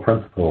miracle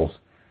principles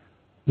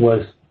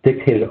was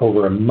dictated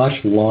over a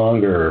much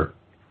longer,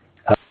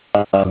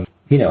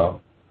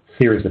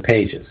 series of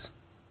pages.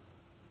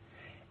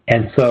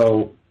 And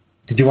so,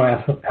 did you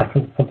want to ask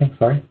something?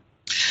 Sorry.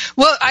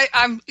 Well,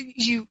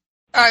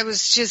 I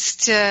was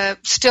just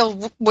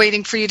still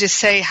waiting for you to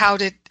say how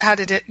did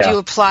you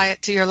apply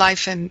it to your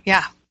life, and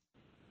yeah.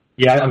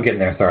 Yeah, I'm getting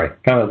there. Sorry,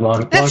 kind of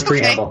long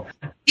preamble.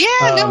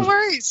 Yeah, no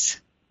worries.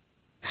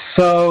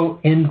 So,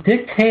 in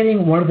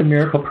dictating one of the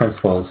miracle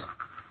principles,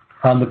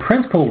 the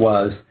principle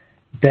was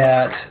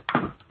that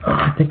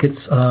I think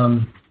it's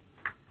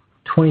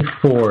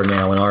 24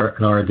 now in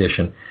our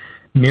edition.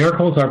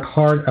 Miracles are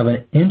part of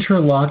an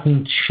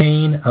interlocking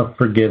chain of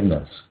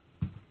forgiveness.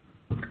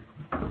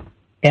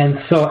 And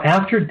so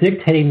after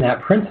dictating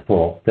that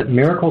principle, that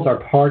miracles are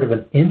part of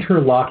an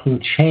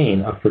interlocking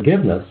chain of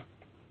forgiveness,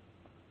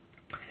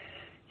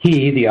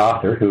 he, the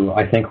author, who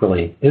I think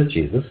really is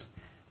Jesus,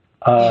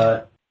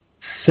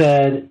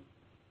 said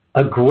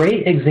a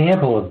great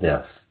example of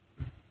this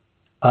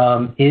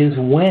is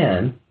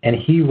when, and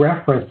he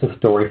referenced a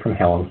story from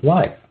Helen's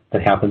life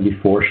that happened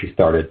before she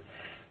started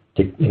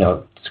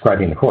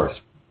describing the Course.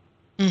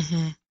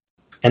 Mm-hmm.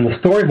 And the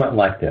story went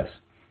like this.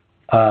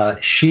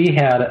 She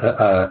had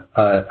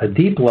a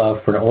deep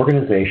love for an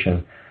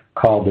organization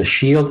called the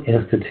Shield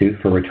Institute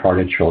for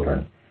Retarded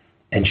Children.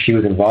 And she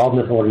was involved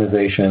in this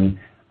organization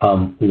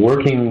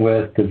working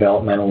with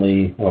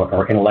developmentally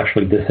or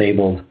intellectually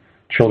disabled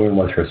children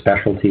was her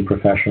specialty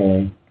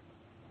professionally.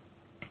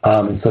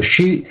 And so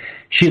she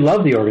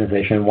loved the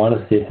organization and wanted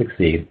to see it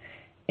succeed.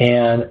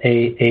 And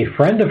a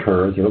friend of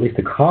hers, or at least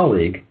a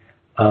colleague,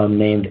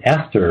 named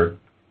Esther,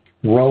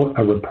 wrote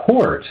a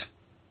report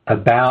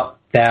about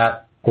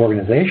that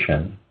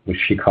organization, which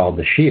she called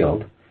the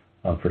Shield,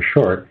 for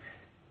short,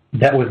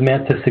 that was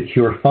meant to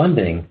secure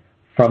funding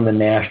from the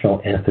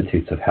National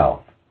Institutes of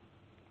Health.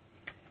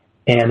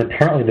 And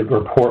apparently the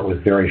report was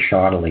very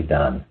shoddily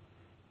done,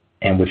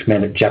 and which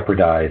meant it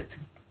jeopardized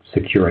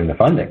securing the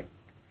funding.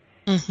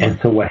 Mm-hmm. And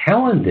so what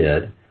Helen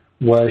did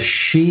was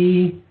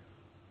she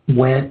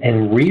went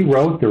and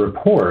rewrote the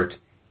report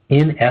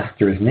in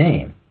Esther's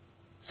name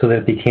so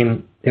that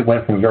it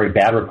went from a very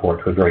bad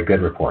report to a very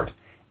good report.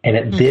 And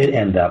it did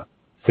end up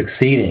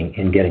succeeding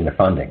in getting the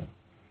funding.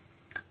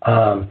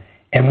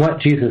 And what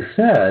Jesus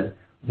said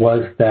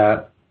was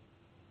that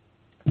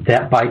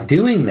by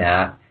doing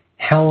that,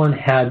 Helen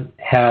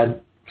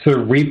had sort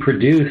of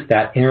reproduced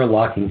that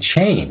interlocking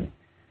chain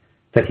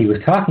that he was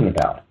talking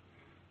about,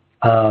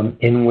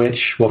 in which,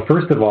 well,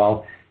 first of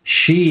all,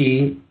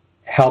 she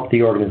helped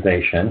the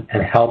organization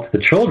and helped the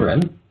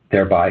children,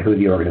 thereby who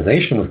the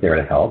organization was there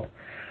to help,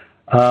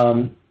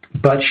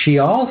 but she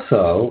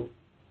also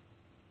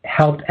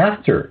helped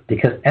Esther,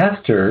 because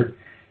Esther,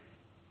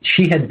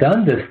 she had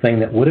done this thing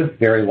that would have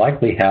very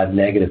likely had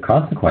negative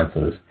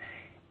consequences,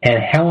 and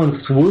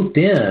Helen swooped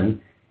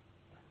in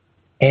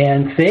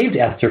and saved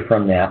Esther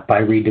from that by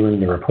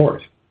redoing the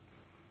report.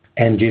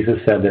 And Jesus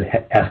said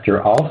that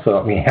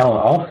Helen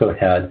also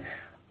had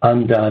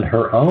undone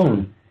her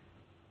own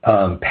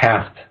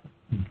past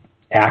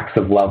acts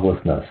of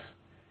lovelessness,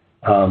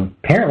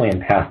 apparently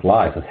in past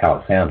lives is how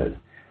it sounded.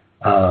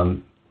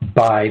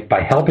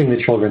 By helping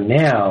the children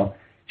now,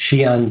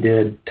 she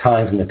undid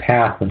times in the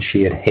past when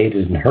she had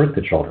hated and hurt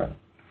the children.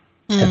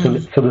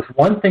 And so this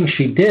one thing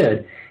she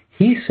did,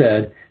 he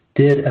said,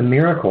 did a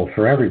miracle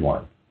for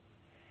everyone.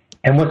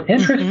 And what's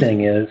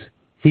interesting is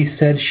he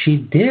said she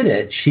did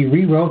it, she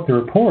rewrote the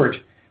report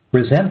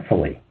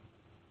resentfully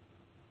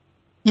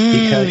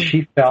because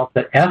she felt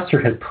that Esther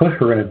had put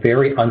her in a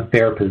very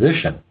unfair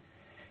position.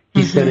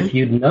 He said if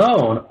you'd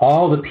known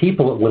all the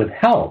people it would have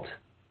helped,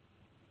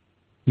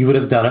 you would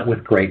have done it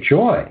with great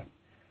joy.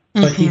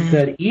 But he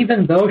said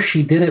even though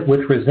she did it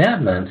with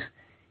resentment,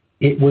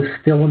 it was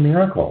still a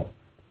miracle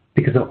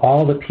because of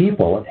all the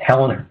people,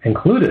 Helen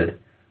included,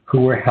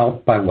 who were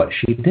helped by what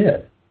she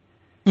did.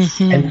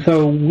 And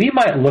so we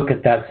might look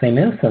at that same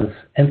instance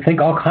and think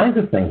all kinds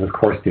of things as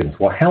course students.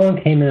 Well,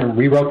 Helen came in and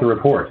rewrote the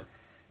report.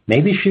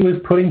 Maybe she was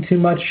putting too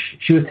much,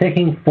 she was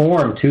taking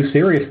form too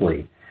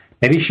seriously.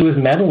 Maybe she was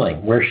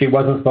meddling where she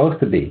wasn't supposed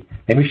to be.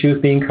 Maybe she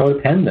was being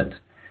codependent.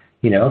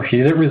 You know, she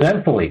did it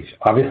resentfully.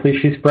 Obviously,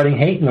 she's spreading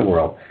hate in the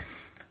world.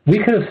 We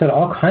could have said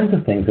all kinds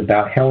of things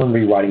about Helen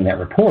rewriting that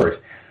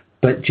report,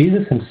 but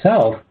Jesus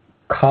himself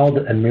called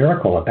it a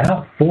miracle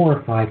about 4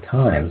 or 5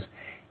 times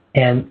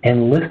and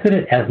listed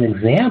it as an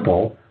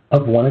example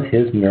of one of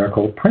his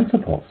miracle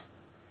principles.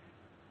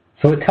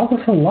 So it tells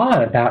us a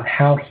lot about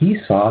how he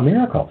saw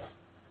miracles.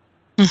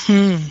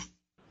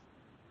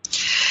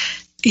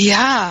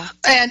 Yeah.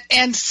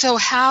 And so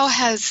how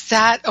has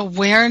that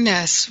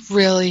awareness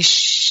really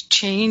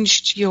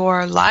changed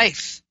your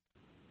life?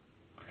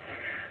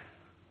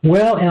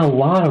 Well, in a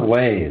lot of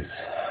ways.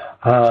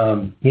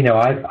 You know,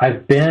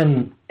 I've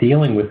been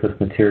dealing with this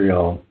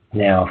material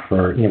now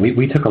for, you know,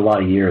 we took a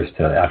lot of years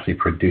to actually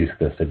produce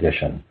this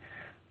edition.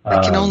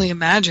 I can only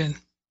imagine.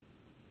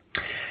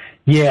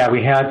 Yeah,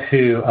 we had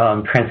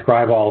to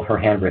transcribe all of her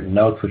handwritten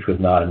notes, which was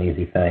not an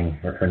easy thing.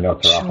 Her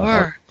notes are often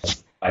hard to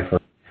decipher.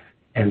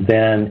 And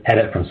then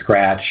edit from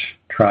scratch,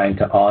 trying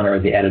to honor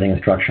the editing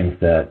instructions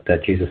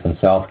that Jesus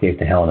himself gave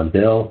to Helen and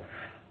Bill,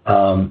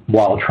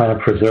 while trying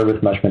to preserve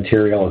as much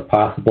material as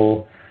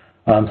possible.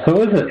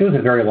 So it was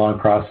a very long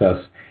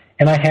process.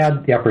 And I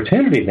had the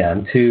opportunity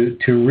then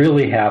to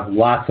really have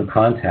lots of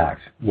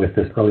contact with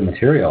this early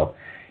material.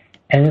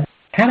 And it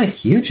had a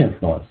huge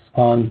influence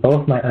on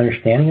both my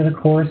understanding of the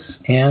Course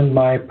and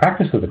my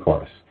practice of the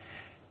Course.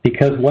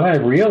 Because what I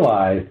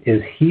realized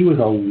is he was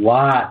a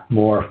lot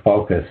more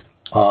focused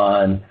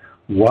on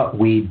what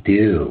we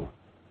do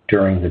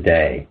during the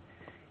day.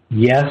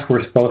 Yes,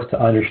 we're supposed to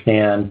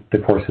understand the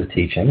Course's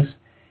teachings.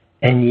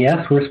 And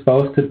yes, we're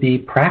supposed to be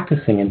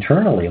practicing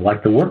internally,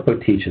 like the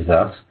workbook teaches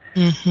us.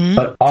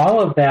 But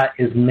all of that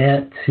is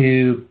meant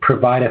to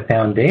provide a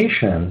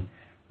foundation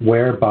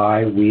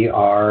whereby we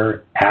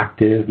are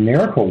active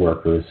miracle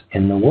workers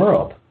in the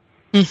world.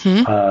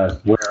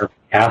 We're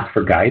asked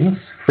for guidance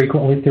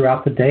frequently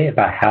throughout the day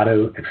about how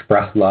to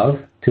express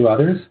love to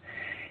others,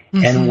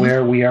 and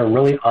where we are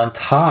really on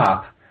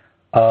top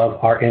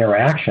of our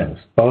interactions,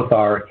 both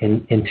our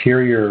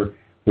interior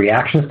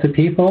reactions to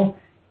people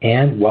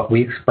and what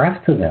we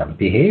express to them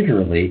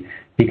behaviorally,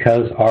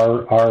 because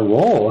our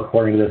role,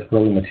 according to this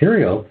early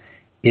material,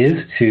 is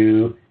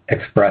to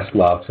express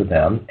love to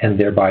them and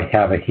thereby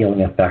have a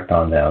healing effect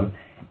on them.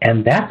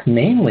 And that's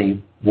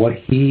mainly what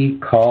he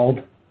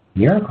called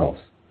miracles,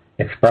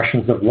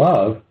 expressions of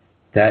love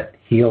that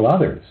heal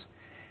others.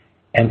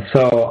 And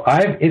so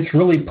it's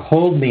really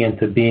pulled me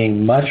into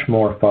being much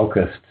more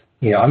focused.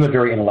 You know, I'm a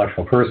very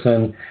intellectual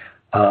person.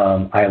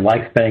 I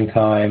like spending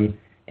time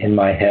in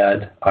my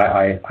head.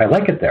 I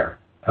like it there.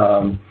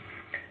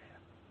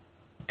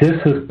 This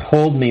has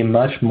pulled me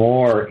much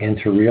more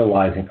into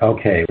realizing,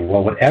 okay,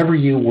 well, whatever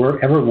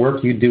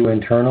work you do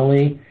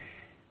internally,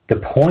 the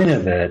point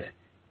of it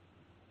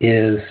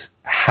is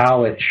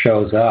how it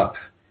shows up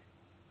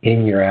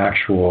in your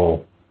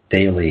actual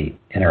daily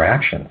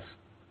interactions.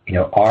 You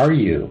know, are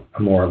you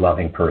a more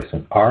loving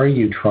person? Are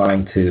you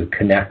trying to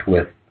connect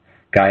with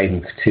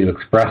guidance to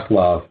express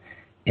love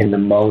in the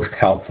most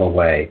helpful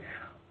way?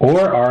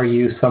 Or are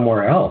you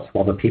somewhere else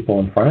while the people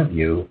in front of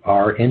you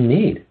are in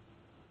need?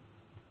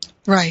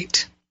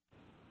 Right.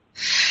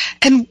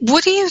 And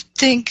what do you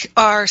think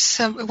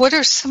what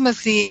are some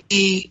of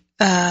the,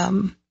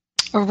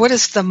 or what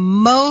is the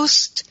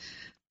most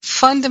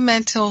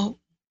fundamental,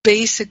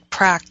 basic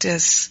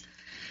practice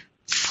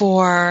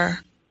for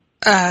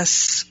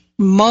us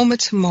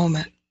moment to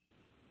moment?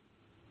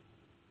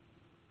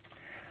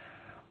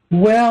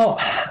 Well,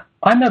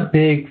 I'm a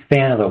big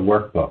fan of the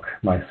workbook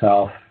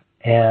myself,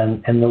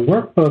 and the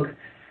workbook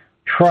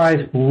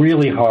tries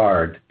really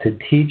hard to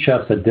teach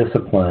us a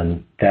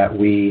discipline that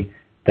we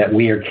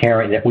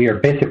are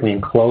basically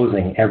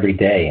enclosing every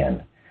day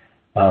in.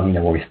 You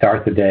know, where we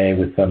start the day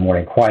with the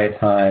morning quiet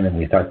time, and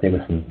we start the day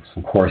with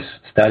some course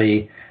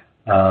study,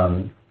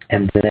 and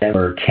then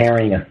we're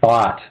carrying a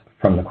thought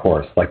from the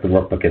Course, like the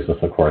workbook gives us,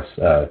 of course,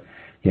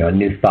 you know, a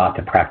new thought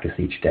to practice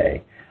each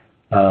day.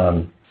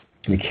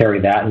 We carry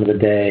that into the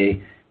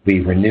day. We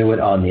renew it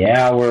on the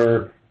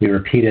hour. We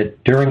repeat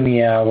it during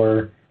the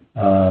hour.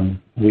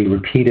 We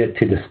repeat it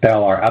to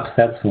dispel our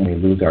upsets when we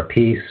lose our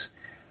peace.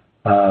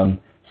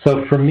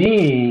 So for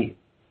me,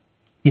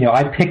 you know,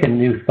 I pick a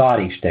new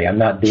thought each day. I'm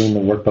not doing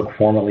the workbook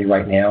formally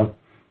right now.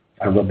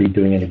 I will be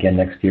doing it again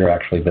next year,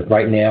 actually. But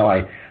right now,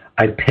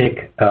 I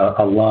pick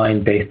a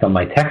line based on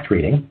my text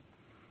reading,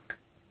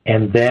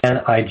 and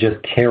then I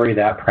just carry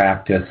that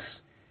practice,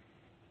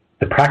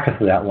 the practice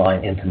of that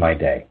line, into my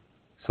day.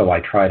 So I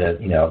try to,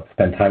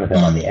 spend time with it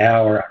on the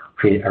hour.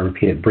 I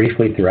repeat it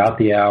briefly throughout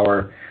the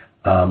hour.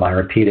 I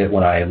repeat it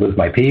when I lose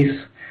my peace,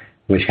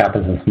 which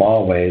happens in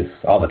small ways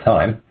all the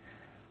time.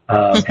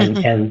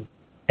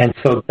 And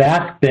so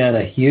that's been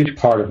a huge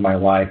part of my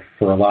life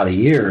for a lot of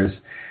years.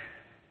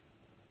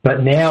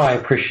 But now I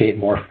appreciate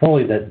more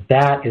fully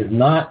that is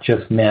not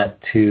just meant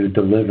to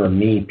deliver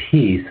me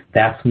peace.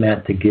 That's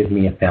meant to give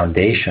me a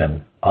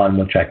foundation on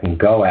which I can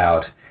go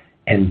out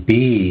and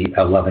be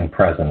a loving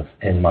presence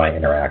in my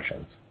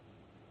interactions.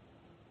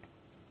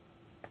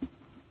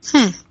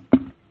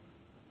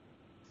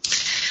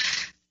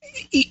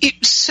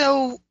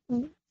 So,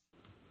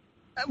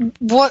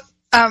 what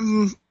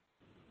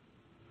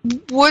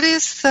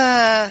is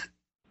the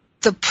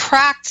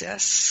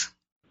practice?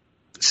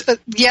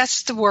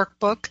 Yes, the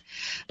workbook.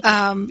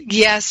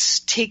 Yes,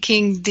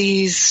 taking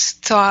these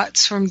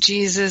thoughts from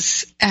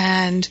Jesus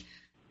and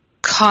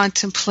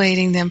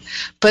contemplating them.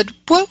 But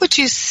what would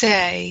you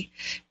say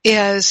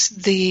is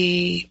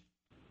the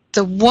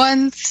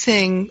one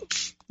thing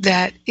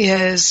that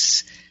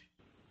is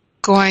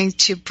going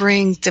to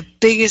bring the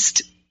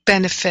biggest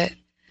benefit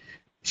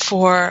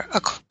for a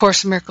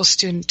Course in Miracles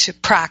student to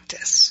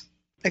practice,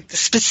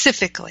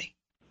 specifically?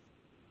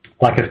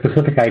 Like a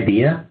specific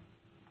idea?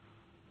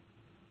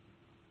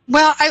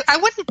 Well, I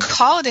wouldn't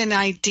call it an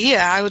idea.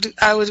 I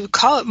would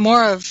call it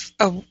more of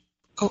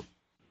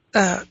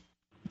a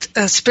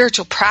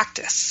spiritual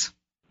practice.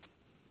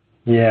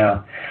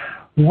 Yeah.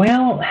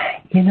 Well,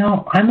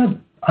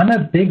 I'm a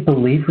big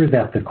believer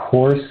that the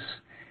Course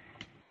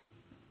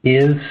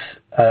is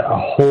a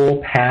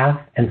whole path,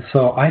 and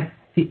so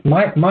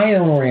my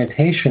own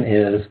orientation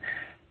is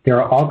there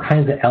are all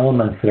kinds of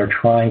elements that are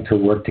trying to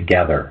work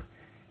together.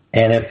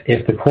 And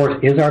if the Course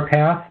is our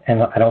path,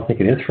 and I don't think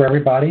it is for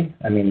everybody,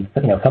 I mean,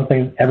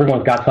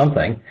 everyone's got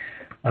something.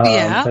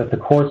 If the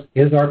Course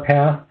is our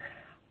path,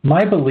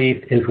 my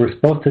belief is we're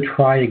supposed to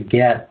try to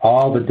get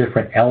all the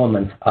different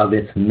elements of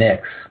its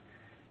mix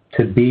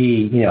to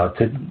be,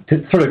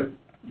 to sort of,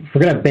 if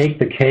we're going to bake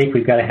the cake,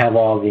 we've got to have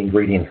all the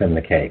ingredients in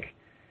the cake.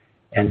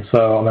 And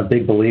so I'm a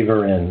big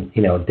believer in,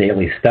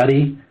 daily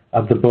study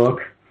of the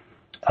book,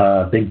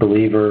 a big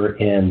believer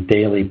in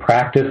daily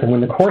practice. And when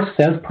the Course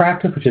says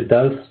practice, which it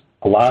does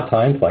a lot of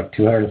times, like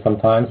 200 and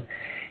sometimes,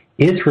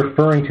 it's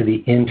referring to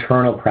the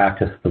internal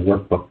practice the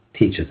workbook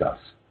teaches us.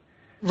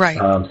 Right.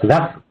 So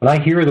that's, when I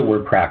hear the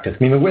word practice,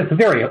 I mean, it's a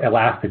very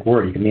elastic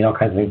word. You can mean all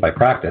kinds of things by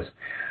practice.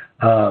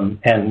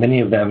 And many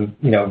of them,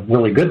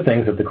 really good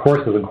things that the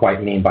Course doesn't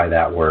quite mean by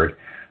that word.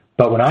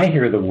 But when I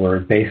hear the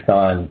word based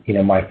on,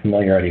 my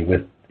familiarity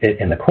with it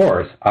in the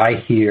Course, I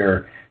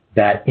hear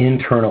that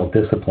internal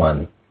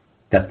discipline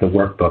that the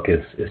workbook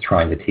is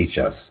trying to teach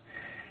us.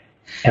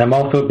 And I'm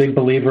also a big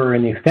believer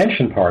in the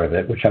extension part of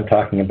it, which I'm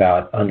talking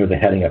about under the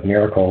heading of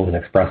miracles and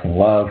expressing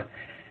love,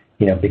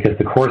 because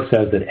the Course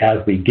says that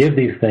as we give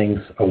these things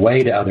away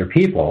to other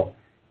people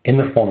in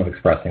the form of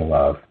expressing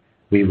love,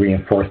 we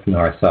reinforce them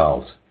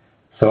ourselves.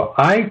 So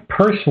I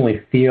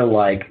personally feel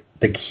like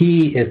the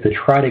key is to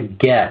try to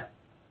get,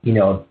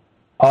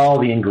 all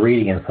the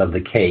ingredients of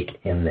the cake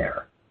in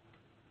there.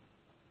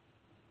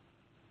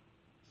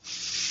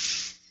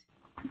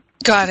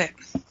 Got it.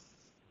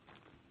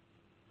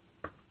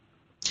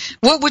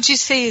 What would you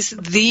say is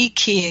the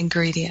key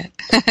ingredient,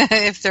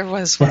 if there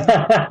was one?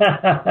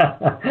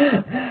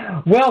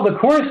 Well, the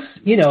Course,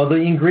 the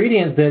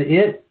ingredient that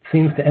it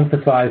seems to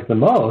emphasize the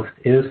most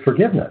is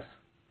forgiveness,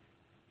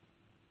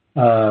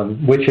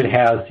 which it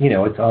has,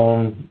 its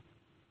own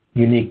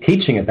unique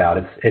teaching about.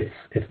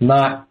 It's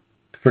not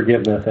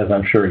forgiveness, as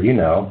I'm sure you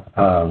know,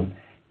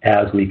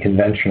 as we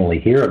conventionally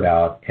hear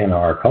about in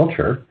our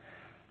culture.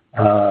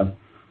 But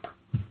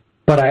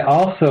I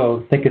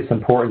also think it's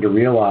important to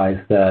realize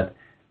that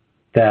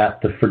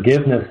the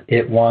forgiveness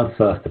it wants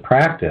us to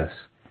practice,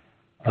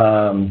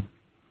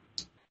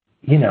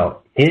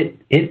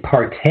 it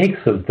partakes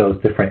of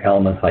those different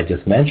elements I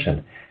just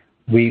mentioned.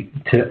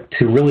 To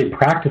really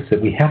practice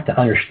it, we have to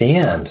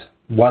understand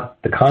what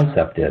the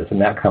concept is,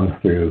 and that comes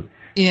through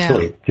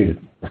really through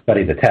the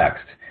study of the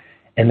text.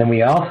 And then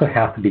we also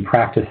have to be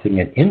practicing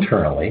it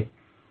internally,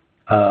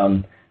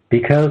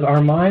 because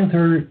our minds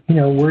are,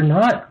 we're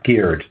not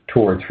geared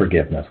towards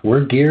forgiveness.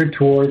 We're geared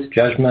towards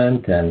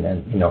judgment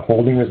and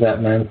holding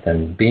resentments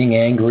and being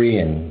angry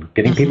and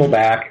getting people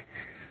back.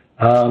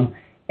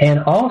 And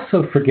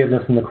also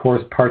forgiveness in the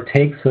Course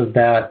partakes of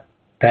that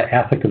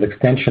aspect of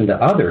extension to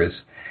others,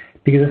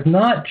 because it's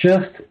not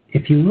just,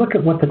 if you look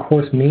at what the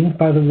Course means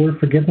by the word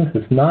forgiveness,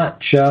 it's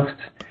not just,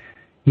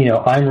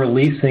 I'm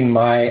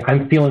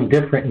feeling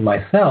different in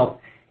myself.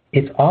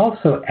 It's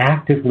also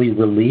actively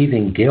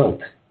relieving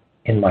guilt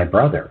in my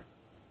brother.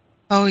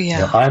 Oh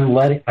yeah. I'm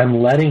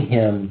letting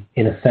him,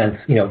 in a sense,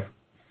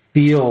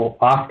 feel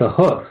off the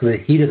hook so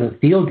that he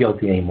doesn't feel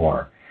guilty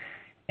anymore.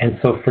 And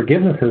so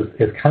forgiveness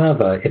is kind of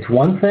it's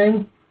one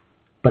thing,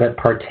 but it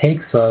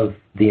partakes of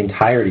the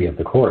entirety of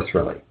the course,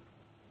 really.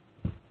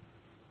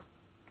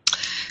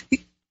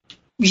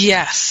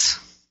 Yes.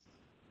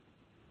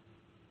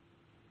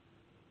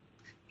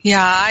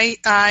 Yeah, I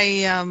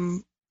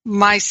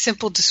my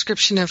simple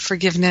description of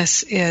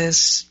forgiveness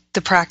is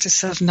the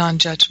practice of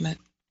non-judgment.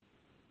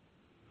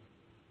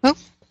 Oh.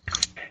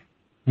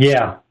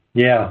 Yeah.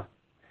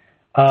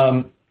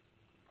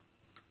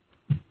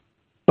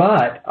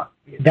 But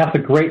that's a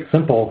great,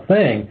 simple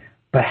thing.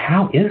 But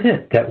how is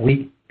it that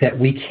we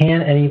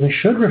can and even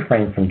should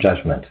refrain from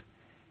judgment?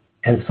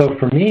 And so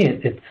for me,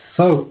 it's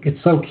so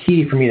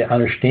key for me to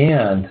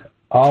understand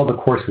all the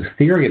Course's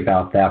theory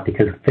about that,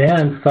 because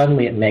then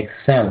suddenly it makes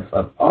sense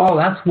of,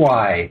 that's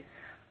why,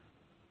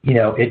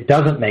 it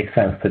doesn't make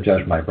sense to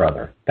judge my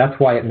brother. That's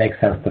why it makes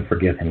sense to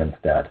forgive him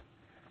instead.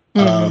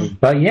 Mm-hmm.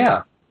 But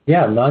yeah,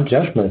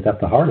 non-judgment is at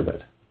the heart of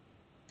it.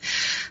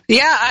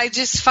 Yeah, I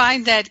just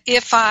find that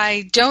if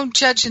I don't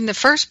judge in the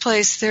first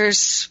place,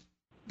 there's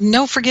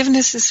no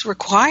forgiveness is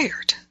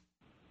required.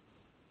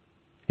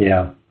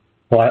 Yeah.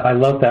 Well, I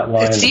love that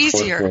line. It's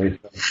easier.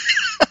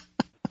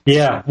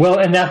 Yeah. Well,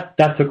 and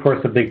that's of course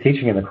a big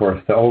teaching in the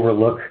Course, to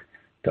overlook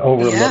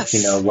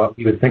yes. What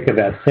you would think of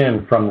as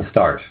sin from the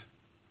start.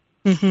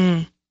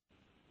 Mm-hmm.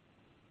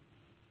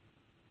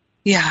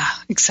 Yeah,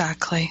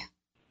 exactly.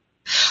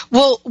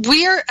 Well,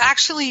 we're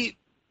actually,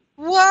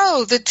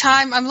 the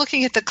time, I'm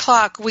looking at the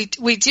clock.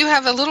 We do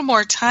have a little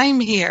more time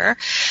here,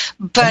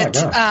 but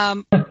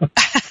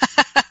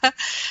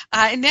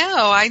I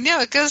know.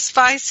 It goes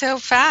by so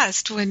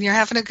fast when you're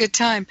having a good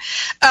time.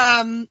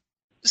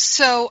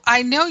 So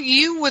I know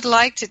you would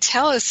like to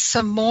tell us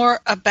some more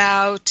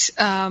about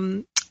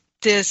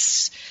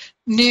this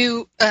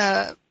new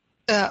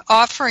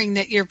offering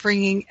that you're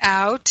bringing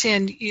out,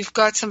 and you've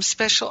got some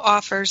special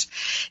offers.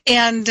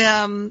 And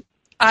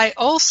I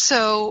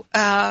also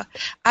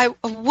I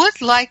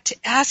would like to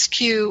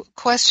ask you a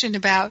question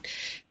about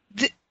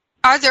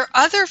are there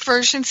other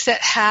versions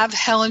that have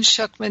Helen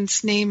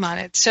Schucman's name on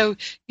it? So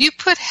you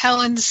put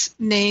Helen's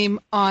name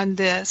on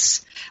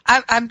this.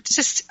 I'm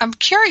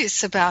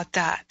curious about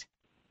that.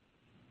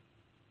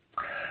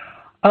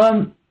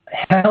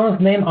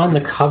 Helen's name on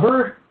the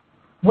cover?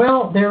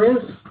 Well, there is.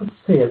 Let's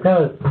see. I've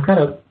got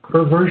a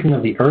version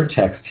of the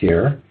text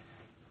here.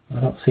 I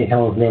don't see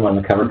Helen's name on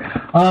the cover.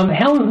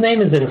 Helen's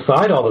name is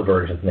inside all the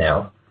versions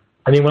now.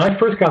 I mean, when I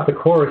first got the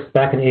Course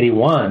back in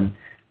 '81,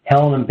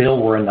 Helen and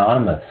Bill were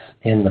anonymous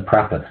in the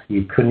preface.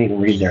 You couldn't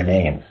even read their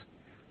names.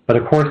 But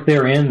of course,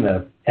 they're in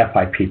the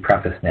FIP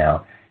preface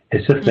now.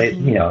 It's just that,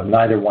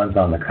 neither one's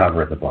on the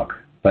cover of the book.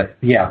 But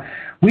yeah,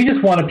 we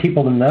just wanted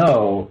people to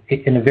know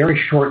in a very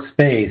short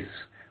space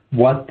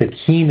what the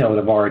keynote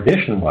of our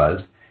edition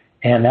was,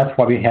 and that's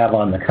why we have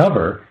on the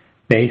cover,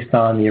 based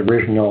on the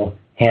original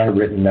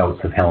handwritten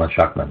notes of Helen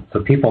Schucman.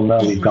 So people know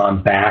we've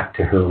gone back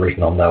to her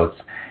original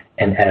notes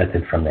and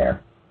edited from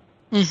there.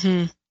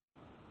 Mm-hmm.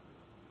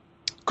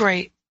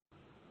 Great.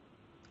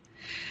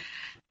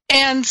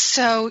 And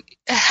so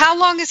how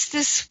long has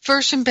this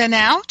version been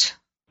out?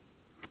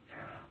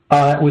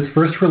 It was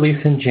first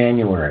released in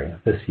January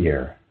of this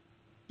year.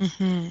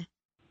 Mm-hmm.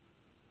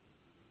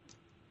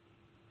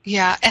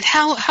 Yeah, and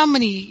how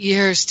many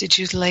years did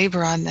you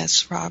labor on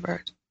this,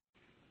 Robert?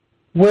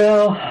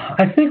 Well,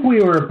 I think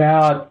we were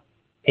about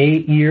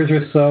 8 years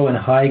or so in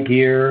high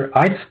gear.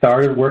 I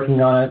started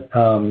working on it.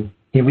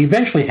 We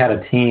eventually had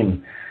a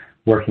team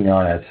working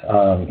on it.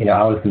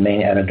 I was the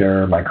main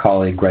editor. My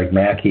colleague, Greg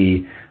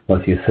Mackey,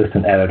 was the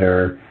assistant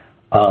editor.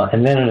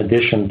 And then in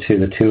addition to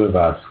the two of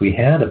us, we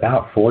had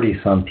about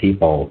 40-some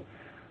people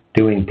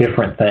doing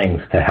different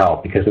things to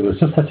help, because it was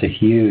just such a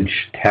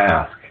huge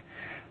task.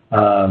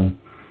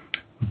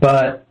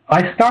 But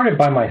I started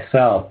by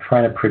myself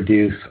trying to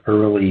produce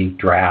early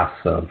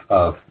drafts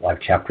of like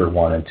Chapter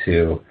 1 and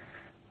 2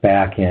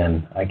 back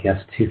in, I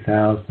guess,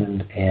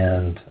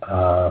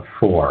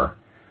 2004.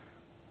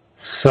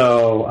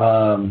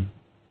 So,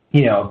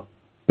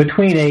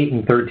 between 8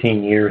 and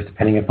 13 years,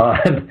 depending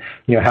upon,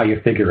 how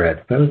you figure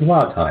it. But it was a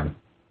lot of time.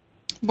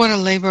 What a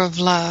labor of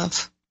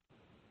love.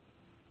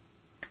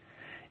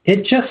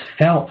 It just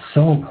felt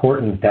so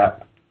important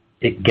that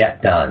it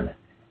get done.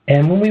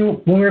 And when we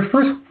were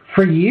first,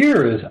 for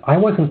years, I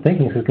wasn't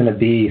thinking this was going to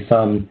be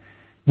some,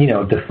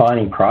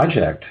 defining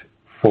project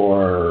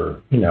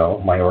for,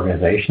 my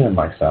organization and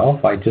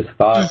myself. I just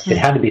thought it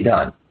had to be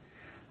done.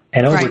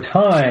 And over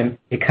time,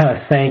 it kind of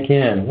sank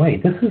in,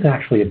 wait, this is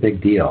actually a big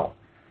deal.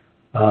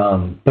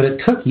 But it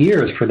took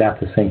years for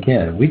that to sink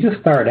in. We just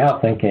started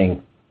out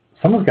thinking,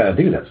 someone's got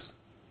to do this.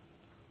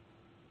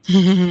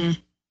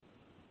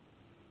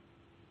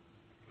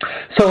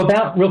 So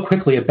real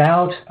quickly,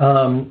 about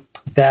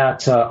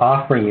that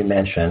offering you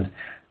mentioned,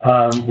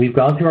 we've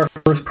gone through our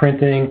first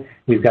printing,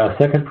 we've got a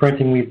second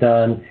printing we've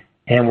done,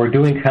 and we're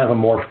doing kind of a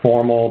more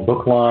formal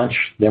book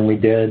launch than we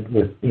did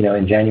with,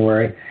 in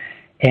January.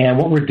 And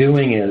what we're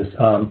doing is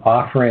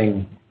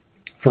offering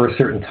for a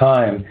certain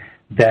time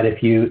that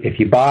if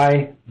you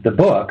buy the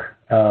book,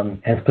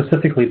 and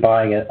specifically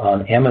buying it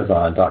on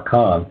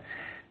Amazon.com,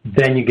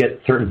 then you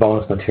get certain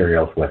bonus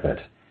materials with it.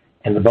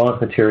 And the bonus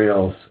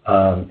materials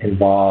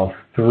involve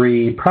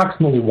 3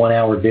 approximately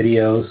 1-hour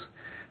videos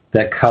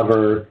that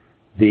cover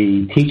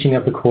the teaching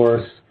of the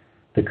course,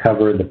 that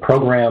cover the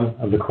program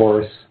of the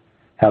course,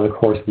 how the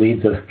course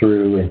leads us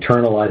through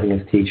internalizing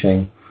its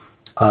teaching,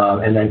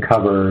 and then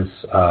covers,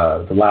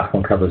 the last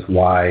one covers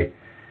why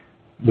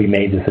we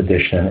made this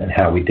edition and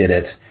how we did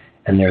it.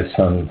 And there's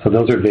so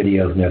those are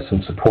videos, and there's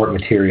some support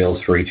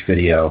materials for each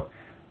video.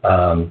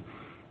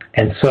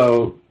 And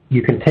so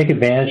you can take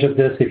advantage of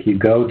this if you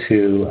go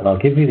to, and I'll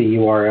give you the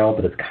URL,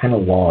 but it's kind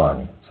of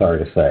long,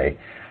 sorry to say.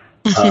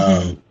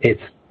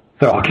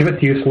 So I'll give it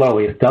to you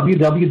slowly. It's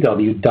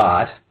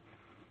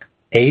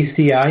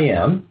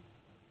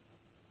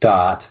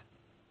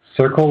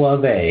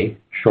www.acim.circleofa,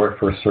 short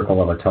for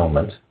Circle of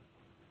Atonement,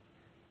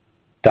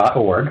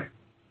 .org,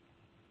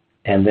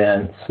 and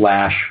then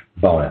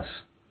 /bonus.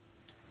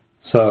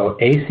 So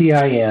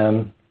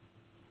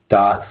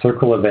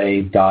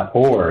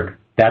acim.circleofa.org,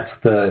 that's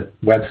the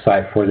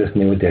website for this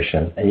new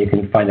edition, and you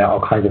can find out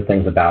all kinds of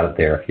things about it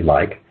there if you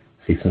like,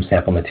 see some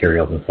sample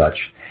materials and such.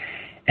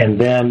 And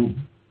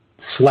then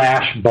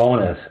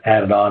 /bonus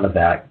added on to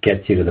that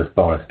gets you to this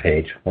bonus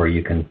page where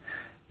you can,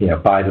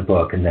 buy the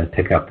book and then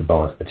pick up the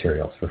bonus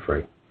materials for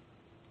free.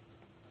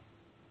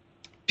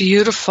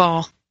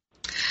 Beautiful.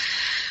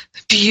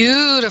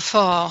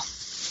 Beautiful.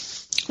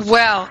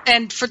 Well,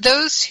 and for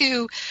those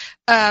who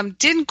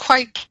didn't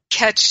quite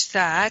catch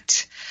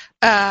that,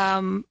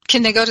 can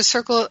they go to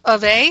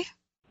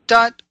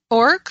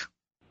circleofa.org?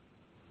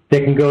 They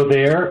can go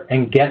there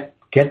and get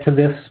to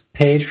this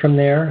page from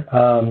there.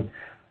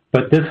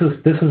 But this is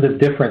a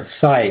different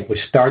site,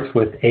 which starts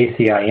with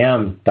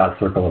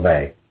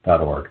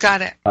acim.circleofa.org.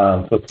 Got it.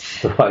 So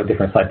it's a slightly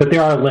different site. But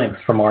there are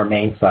links from our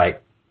main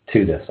site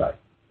to this site.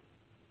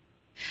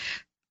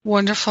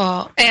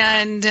 Wonderful.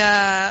 And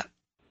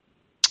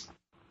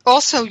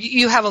also,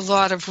 you have a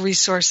lot of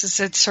resources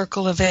at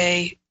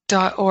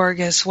circleofa.org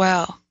as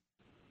well.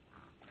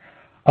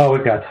 Oh,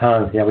 we've got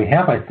tons. Yeah, we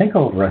have, I think,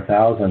 over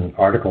 1,000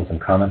 articles and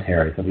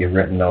commentaries that we've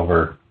written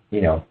over,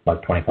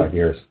 like 25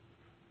 years.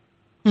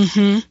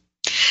 Mm-hmm.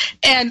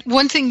 And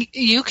one thing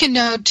you can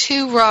know,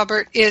 too,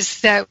 Robert,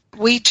 is that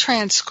we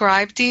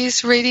transcribe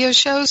these radio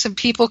shows, and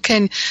people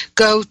can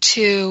go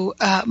to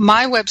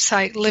my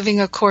website,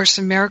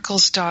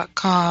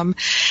 livingacourseofmiracles.com,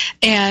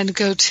 and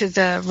go to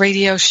the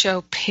radio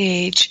show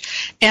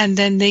page, and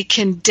then they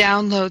can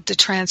download the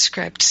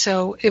transcript.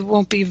 So it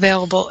won't be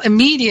available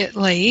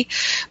immediately,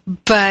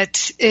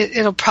 but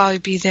it'll probably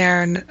be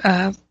there in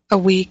a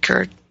week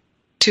or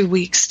 2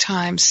 weeks'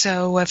 time.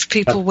 So if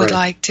people would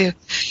like to,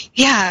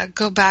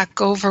 go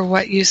back over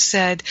what you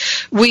said.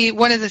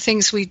 One of the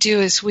things we do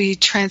is we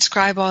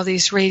transcribe all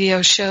these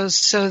radio shows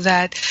so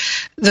that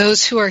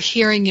those who are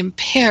hearing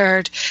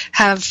impaired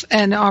have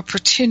an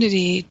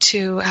opportunity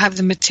to have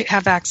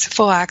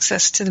full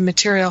access to the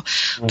material.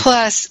 Mm-hmm.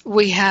 Plus,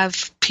 we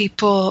have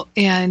people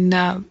in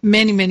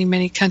many, many,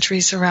 many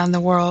countries around the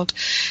world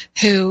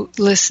who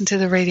listen to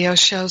the radio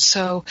show.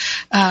 So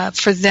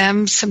for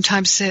them,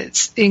 sometimes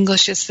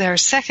English is their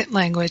second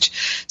language.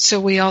 So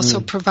we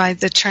also provide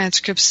the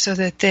transcripts so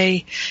that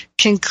they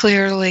can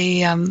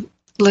clearly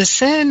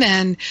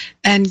listen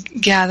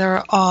and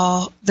gather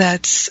all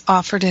that's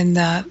offered in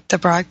the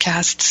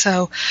broadcast.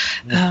 So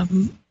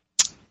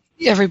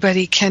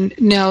everybody can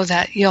know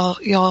that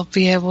you'll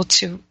be able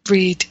to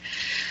read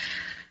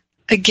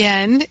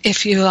again,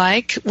 if you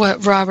like,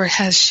 what Robert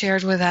has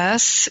shared with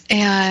us.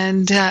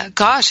 And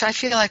gosh, I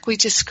feel like we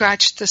just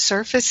scratched the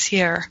surface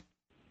here.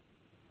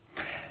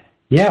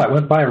 Yeah, it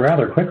went by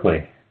rather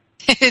quickly.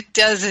 It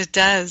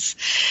does.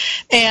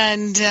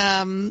 And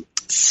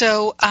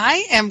so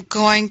I am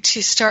going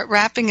to start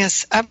wrapping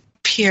us up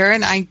here,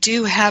 and I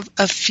do have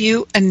a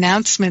few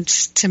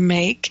announcements to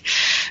make.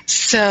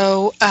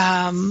 So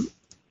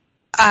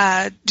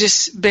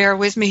just bear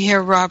with me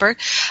here, Robert.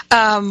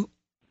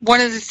 One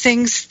of the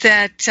things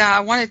that I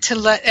wanted to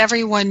let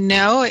everyone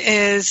know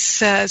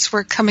is as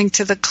we're coming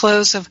to the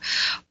close of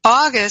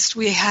August,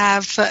 we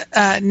have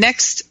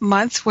next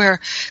month we're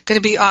going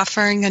to be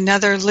offering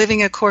another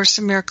Living A Course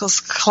in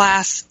Miracles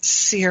class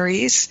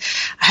series.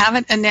 I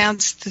haven't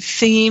announced the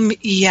theme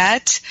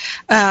yet,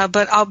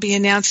 but I'll be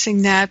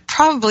announcing that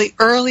probably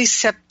early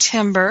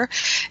September,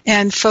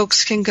 and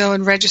folks can go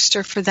and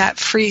register for that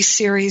free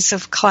series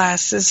of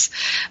classes.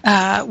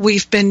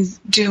 We've been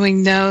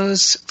doing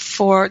those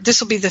this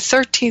will be the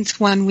 13th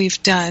one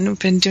we've done. We've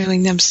been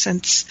doing them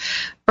since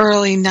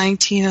early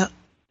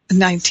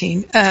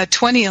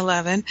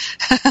 2011.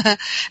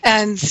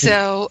 And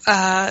so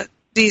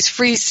these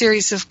free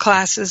series of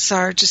classes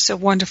are just a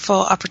wonderful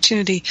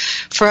opportunity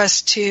for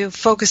us to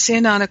focus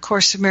in on A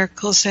Course in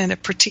Miracles and a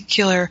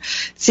particular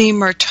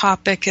theme or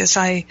topic as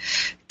I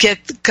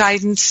get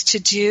guidance to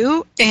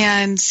do.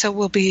 And so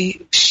we'll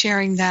be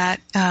sharing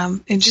that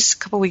in just a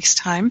couple weeks'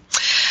 time.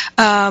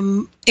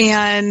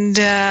 And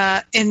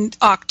in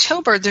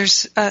October,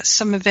 there's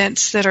some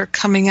events that are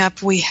coming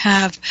up. We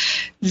have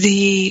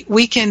the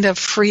Weekend of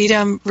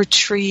Freedom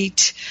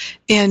retreat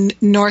in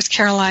North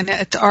Carolina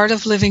at the Art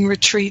of Living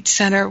Retreat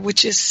Center,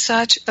 which is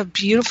such a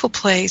beautiful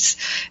place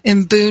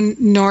in Boone,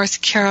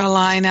 North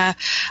Carolina,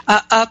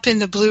 up in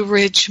the Blue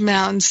Ridge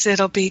Mountains.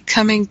 It'll be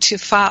coming to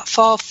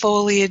fall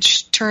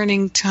foliage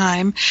turning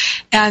time.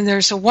 And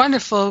there's a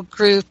wonderful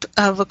group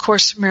of A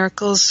Course in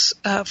Miracles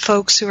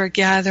folks who are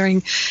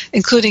gathering,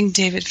 including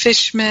David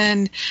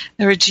Fishman,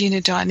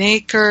 Regina Dawn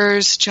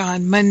Akers,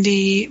 John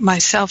Mundy,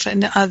 myself,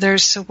 and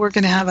others. So we're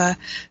going to have a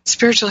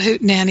spiritual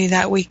hootenanny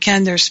that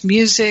weekend. There's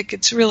music.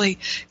 It's really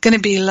going to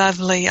be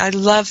lovely. I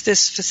love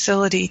this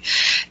facility.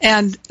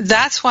 And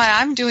that's why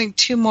I'm doing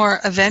 2 more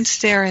events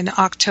there in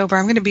October.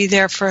 I'm going to be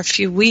there for a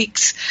few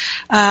weeks.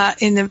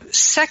 In the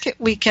second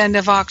weekend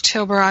of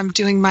October, I'm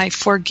doing my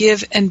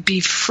Forgive and Be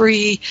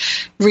Free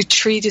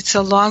retreat. It's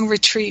a long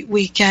retreat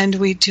weekend.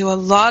 We do a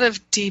lot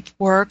of deep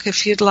work.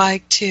 If you'd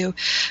like to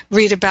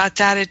read about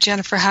that at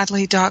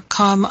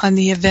jenniferhadley.com on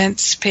the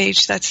events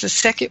page. That's the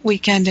second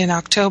weekend in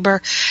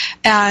October.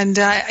 And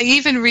I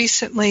even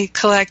recently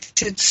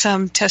collected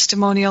some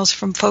testimonials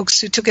from folks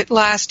who took it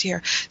last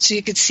year, so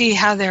you could see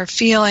how they're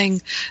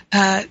feeling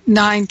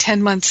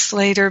 9-10 months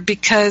later,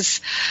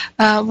 because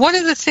one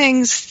of the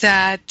things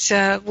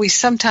that we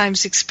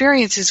sometimes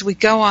experience is we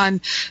go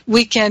on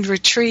weekend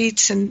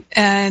retreats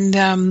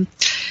and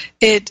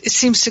it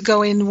seems to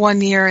go in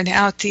one year and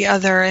out the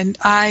other, and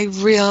I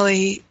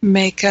really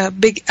make a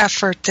big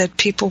effort that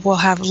people will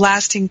have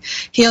lasting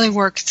healing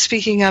work.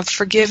 Speaking of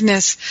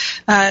forgiveness,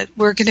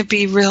 we're going to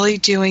be really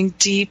doing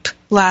deep,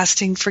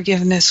 lasting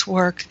forgiveness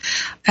work.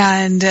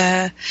 And,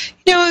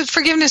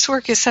 forgiveness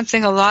work is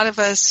something a lot of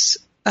us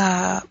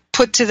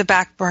put to the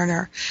back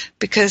burner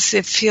because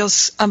it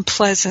feels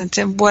unpleasant.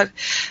 And what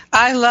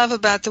I love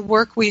about the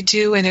work we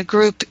do in a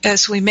group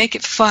is we make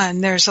it fun.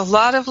 There's a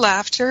lot of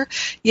laughter.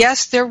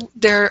 Yes,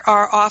 there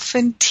are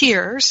often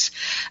tears,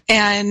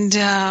 and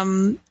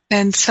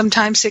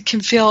sometimes it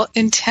can feel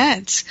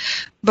intense.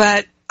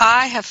 But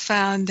I have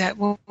found that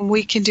when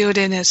we can do it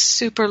in a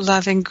super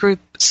loving group,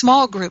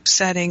 small group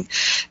setting,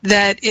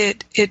 that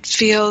it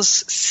feels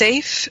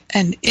safe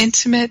and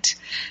intimate,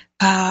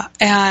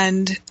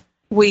 and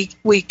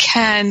we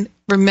can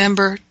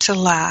remember to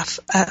laugh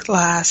at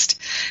last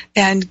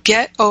and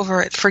get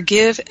over it.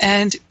 Forgive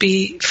and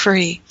be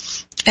free.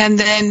 And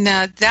then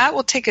that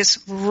will take us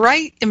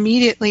right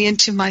immediately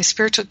into my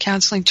spiritual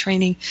counseling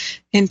training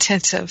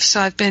intensive. So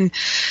I've been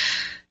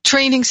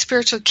training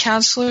spiritual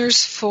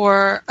counselors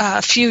for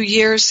a few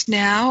years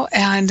now,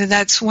 and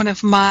that's one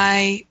of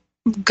my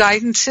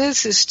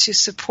guidances, is to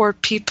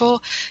support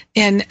people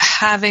in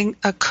having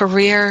a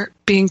career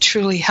being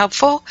truly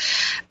helpful.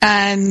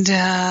 And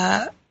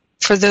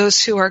for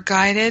those who are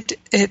guided,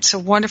 it's a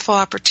wonderful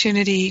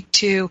opportunity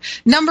to,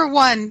 number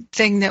one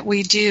thing that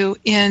we do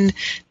in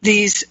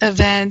these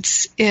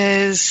events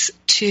is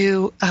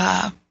to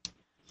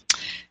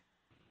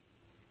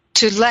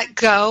let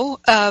go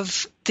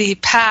of the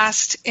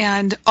past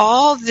and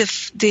all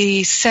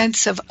the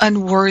sense of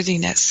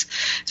unworthiness.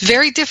 It's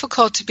very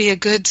difficult to be a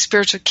good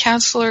spiritual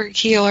counselor,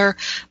 healer,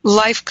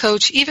 life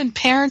coach, even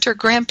parent or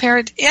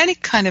grandparent, any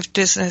kind of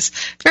business.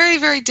 Very,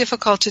 very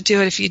difficult to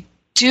do it if you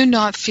do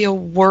not feel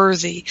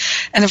worthy.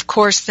 And of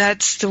course,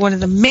 that's one of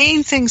the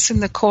main things in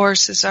the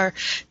Course is our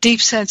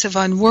deep sense of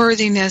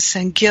unworthiness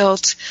and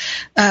guilt.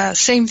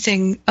 Same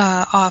thing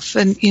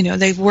often,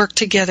 they work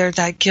together,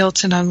 that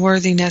guilt and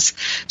unworthiness.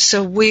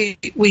 So we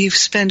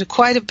spend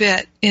quite a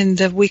bit in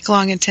the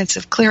week-long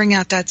intensive clearing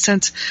out that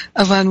sense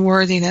of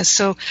unworthiness.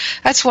 So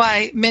that's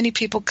why many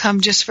people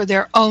come just for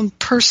their own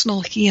personal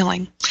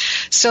healing.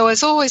 So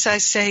as always, I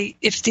say,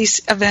 if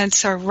these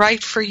events are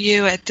right for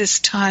you at this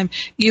time,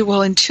 you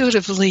will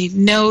intuitively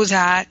know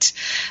that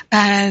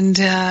and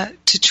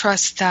to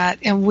trust that.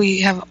 And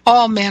we have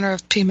all manner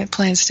of payment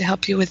plans to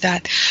help you with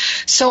that.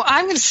 So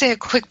I'm going to say a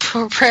quick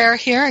prayer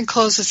here and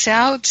close us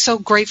out. So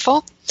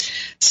grateful.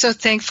 So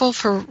thankful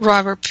for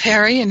Robert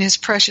Perry and his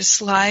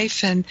precious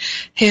life and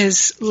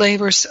his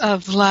labors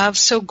of love.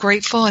 So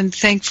grateful and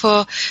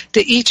thankful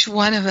that each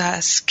one of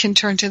us can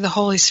turn to the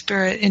Holy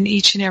Spirit in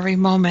each and every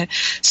moment.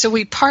 So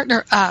we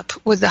partner up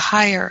with the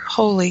higher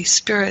Holy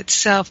Spirit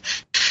self,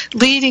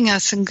 leading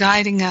us and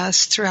guiding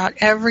us throughout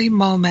every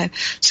moment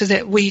so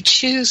that we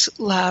choose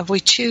love, we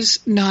choose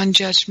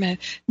non-judgment.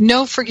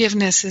 No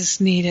forgiveness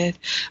is needed.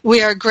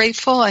 We are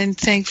grateful and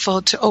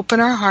thankful to open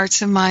our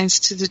hearts and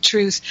minds to the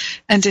truth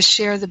and to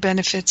share the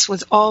benefits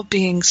with all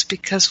beings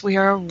because we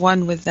are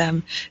one with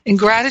them. In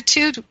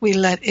gratitude, we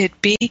let it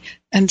be,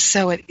 and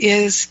so it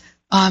is.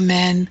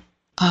 Amen,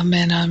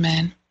 amen,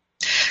 amen.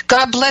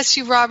 God bless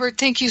you, Robert.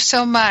 Thank you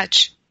so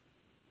much.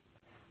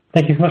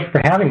 Thank you so much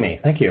for having me.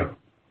 Thank you.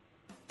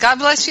 God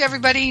bless you,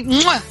 everybody.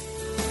 Mwah.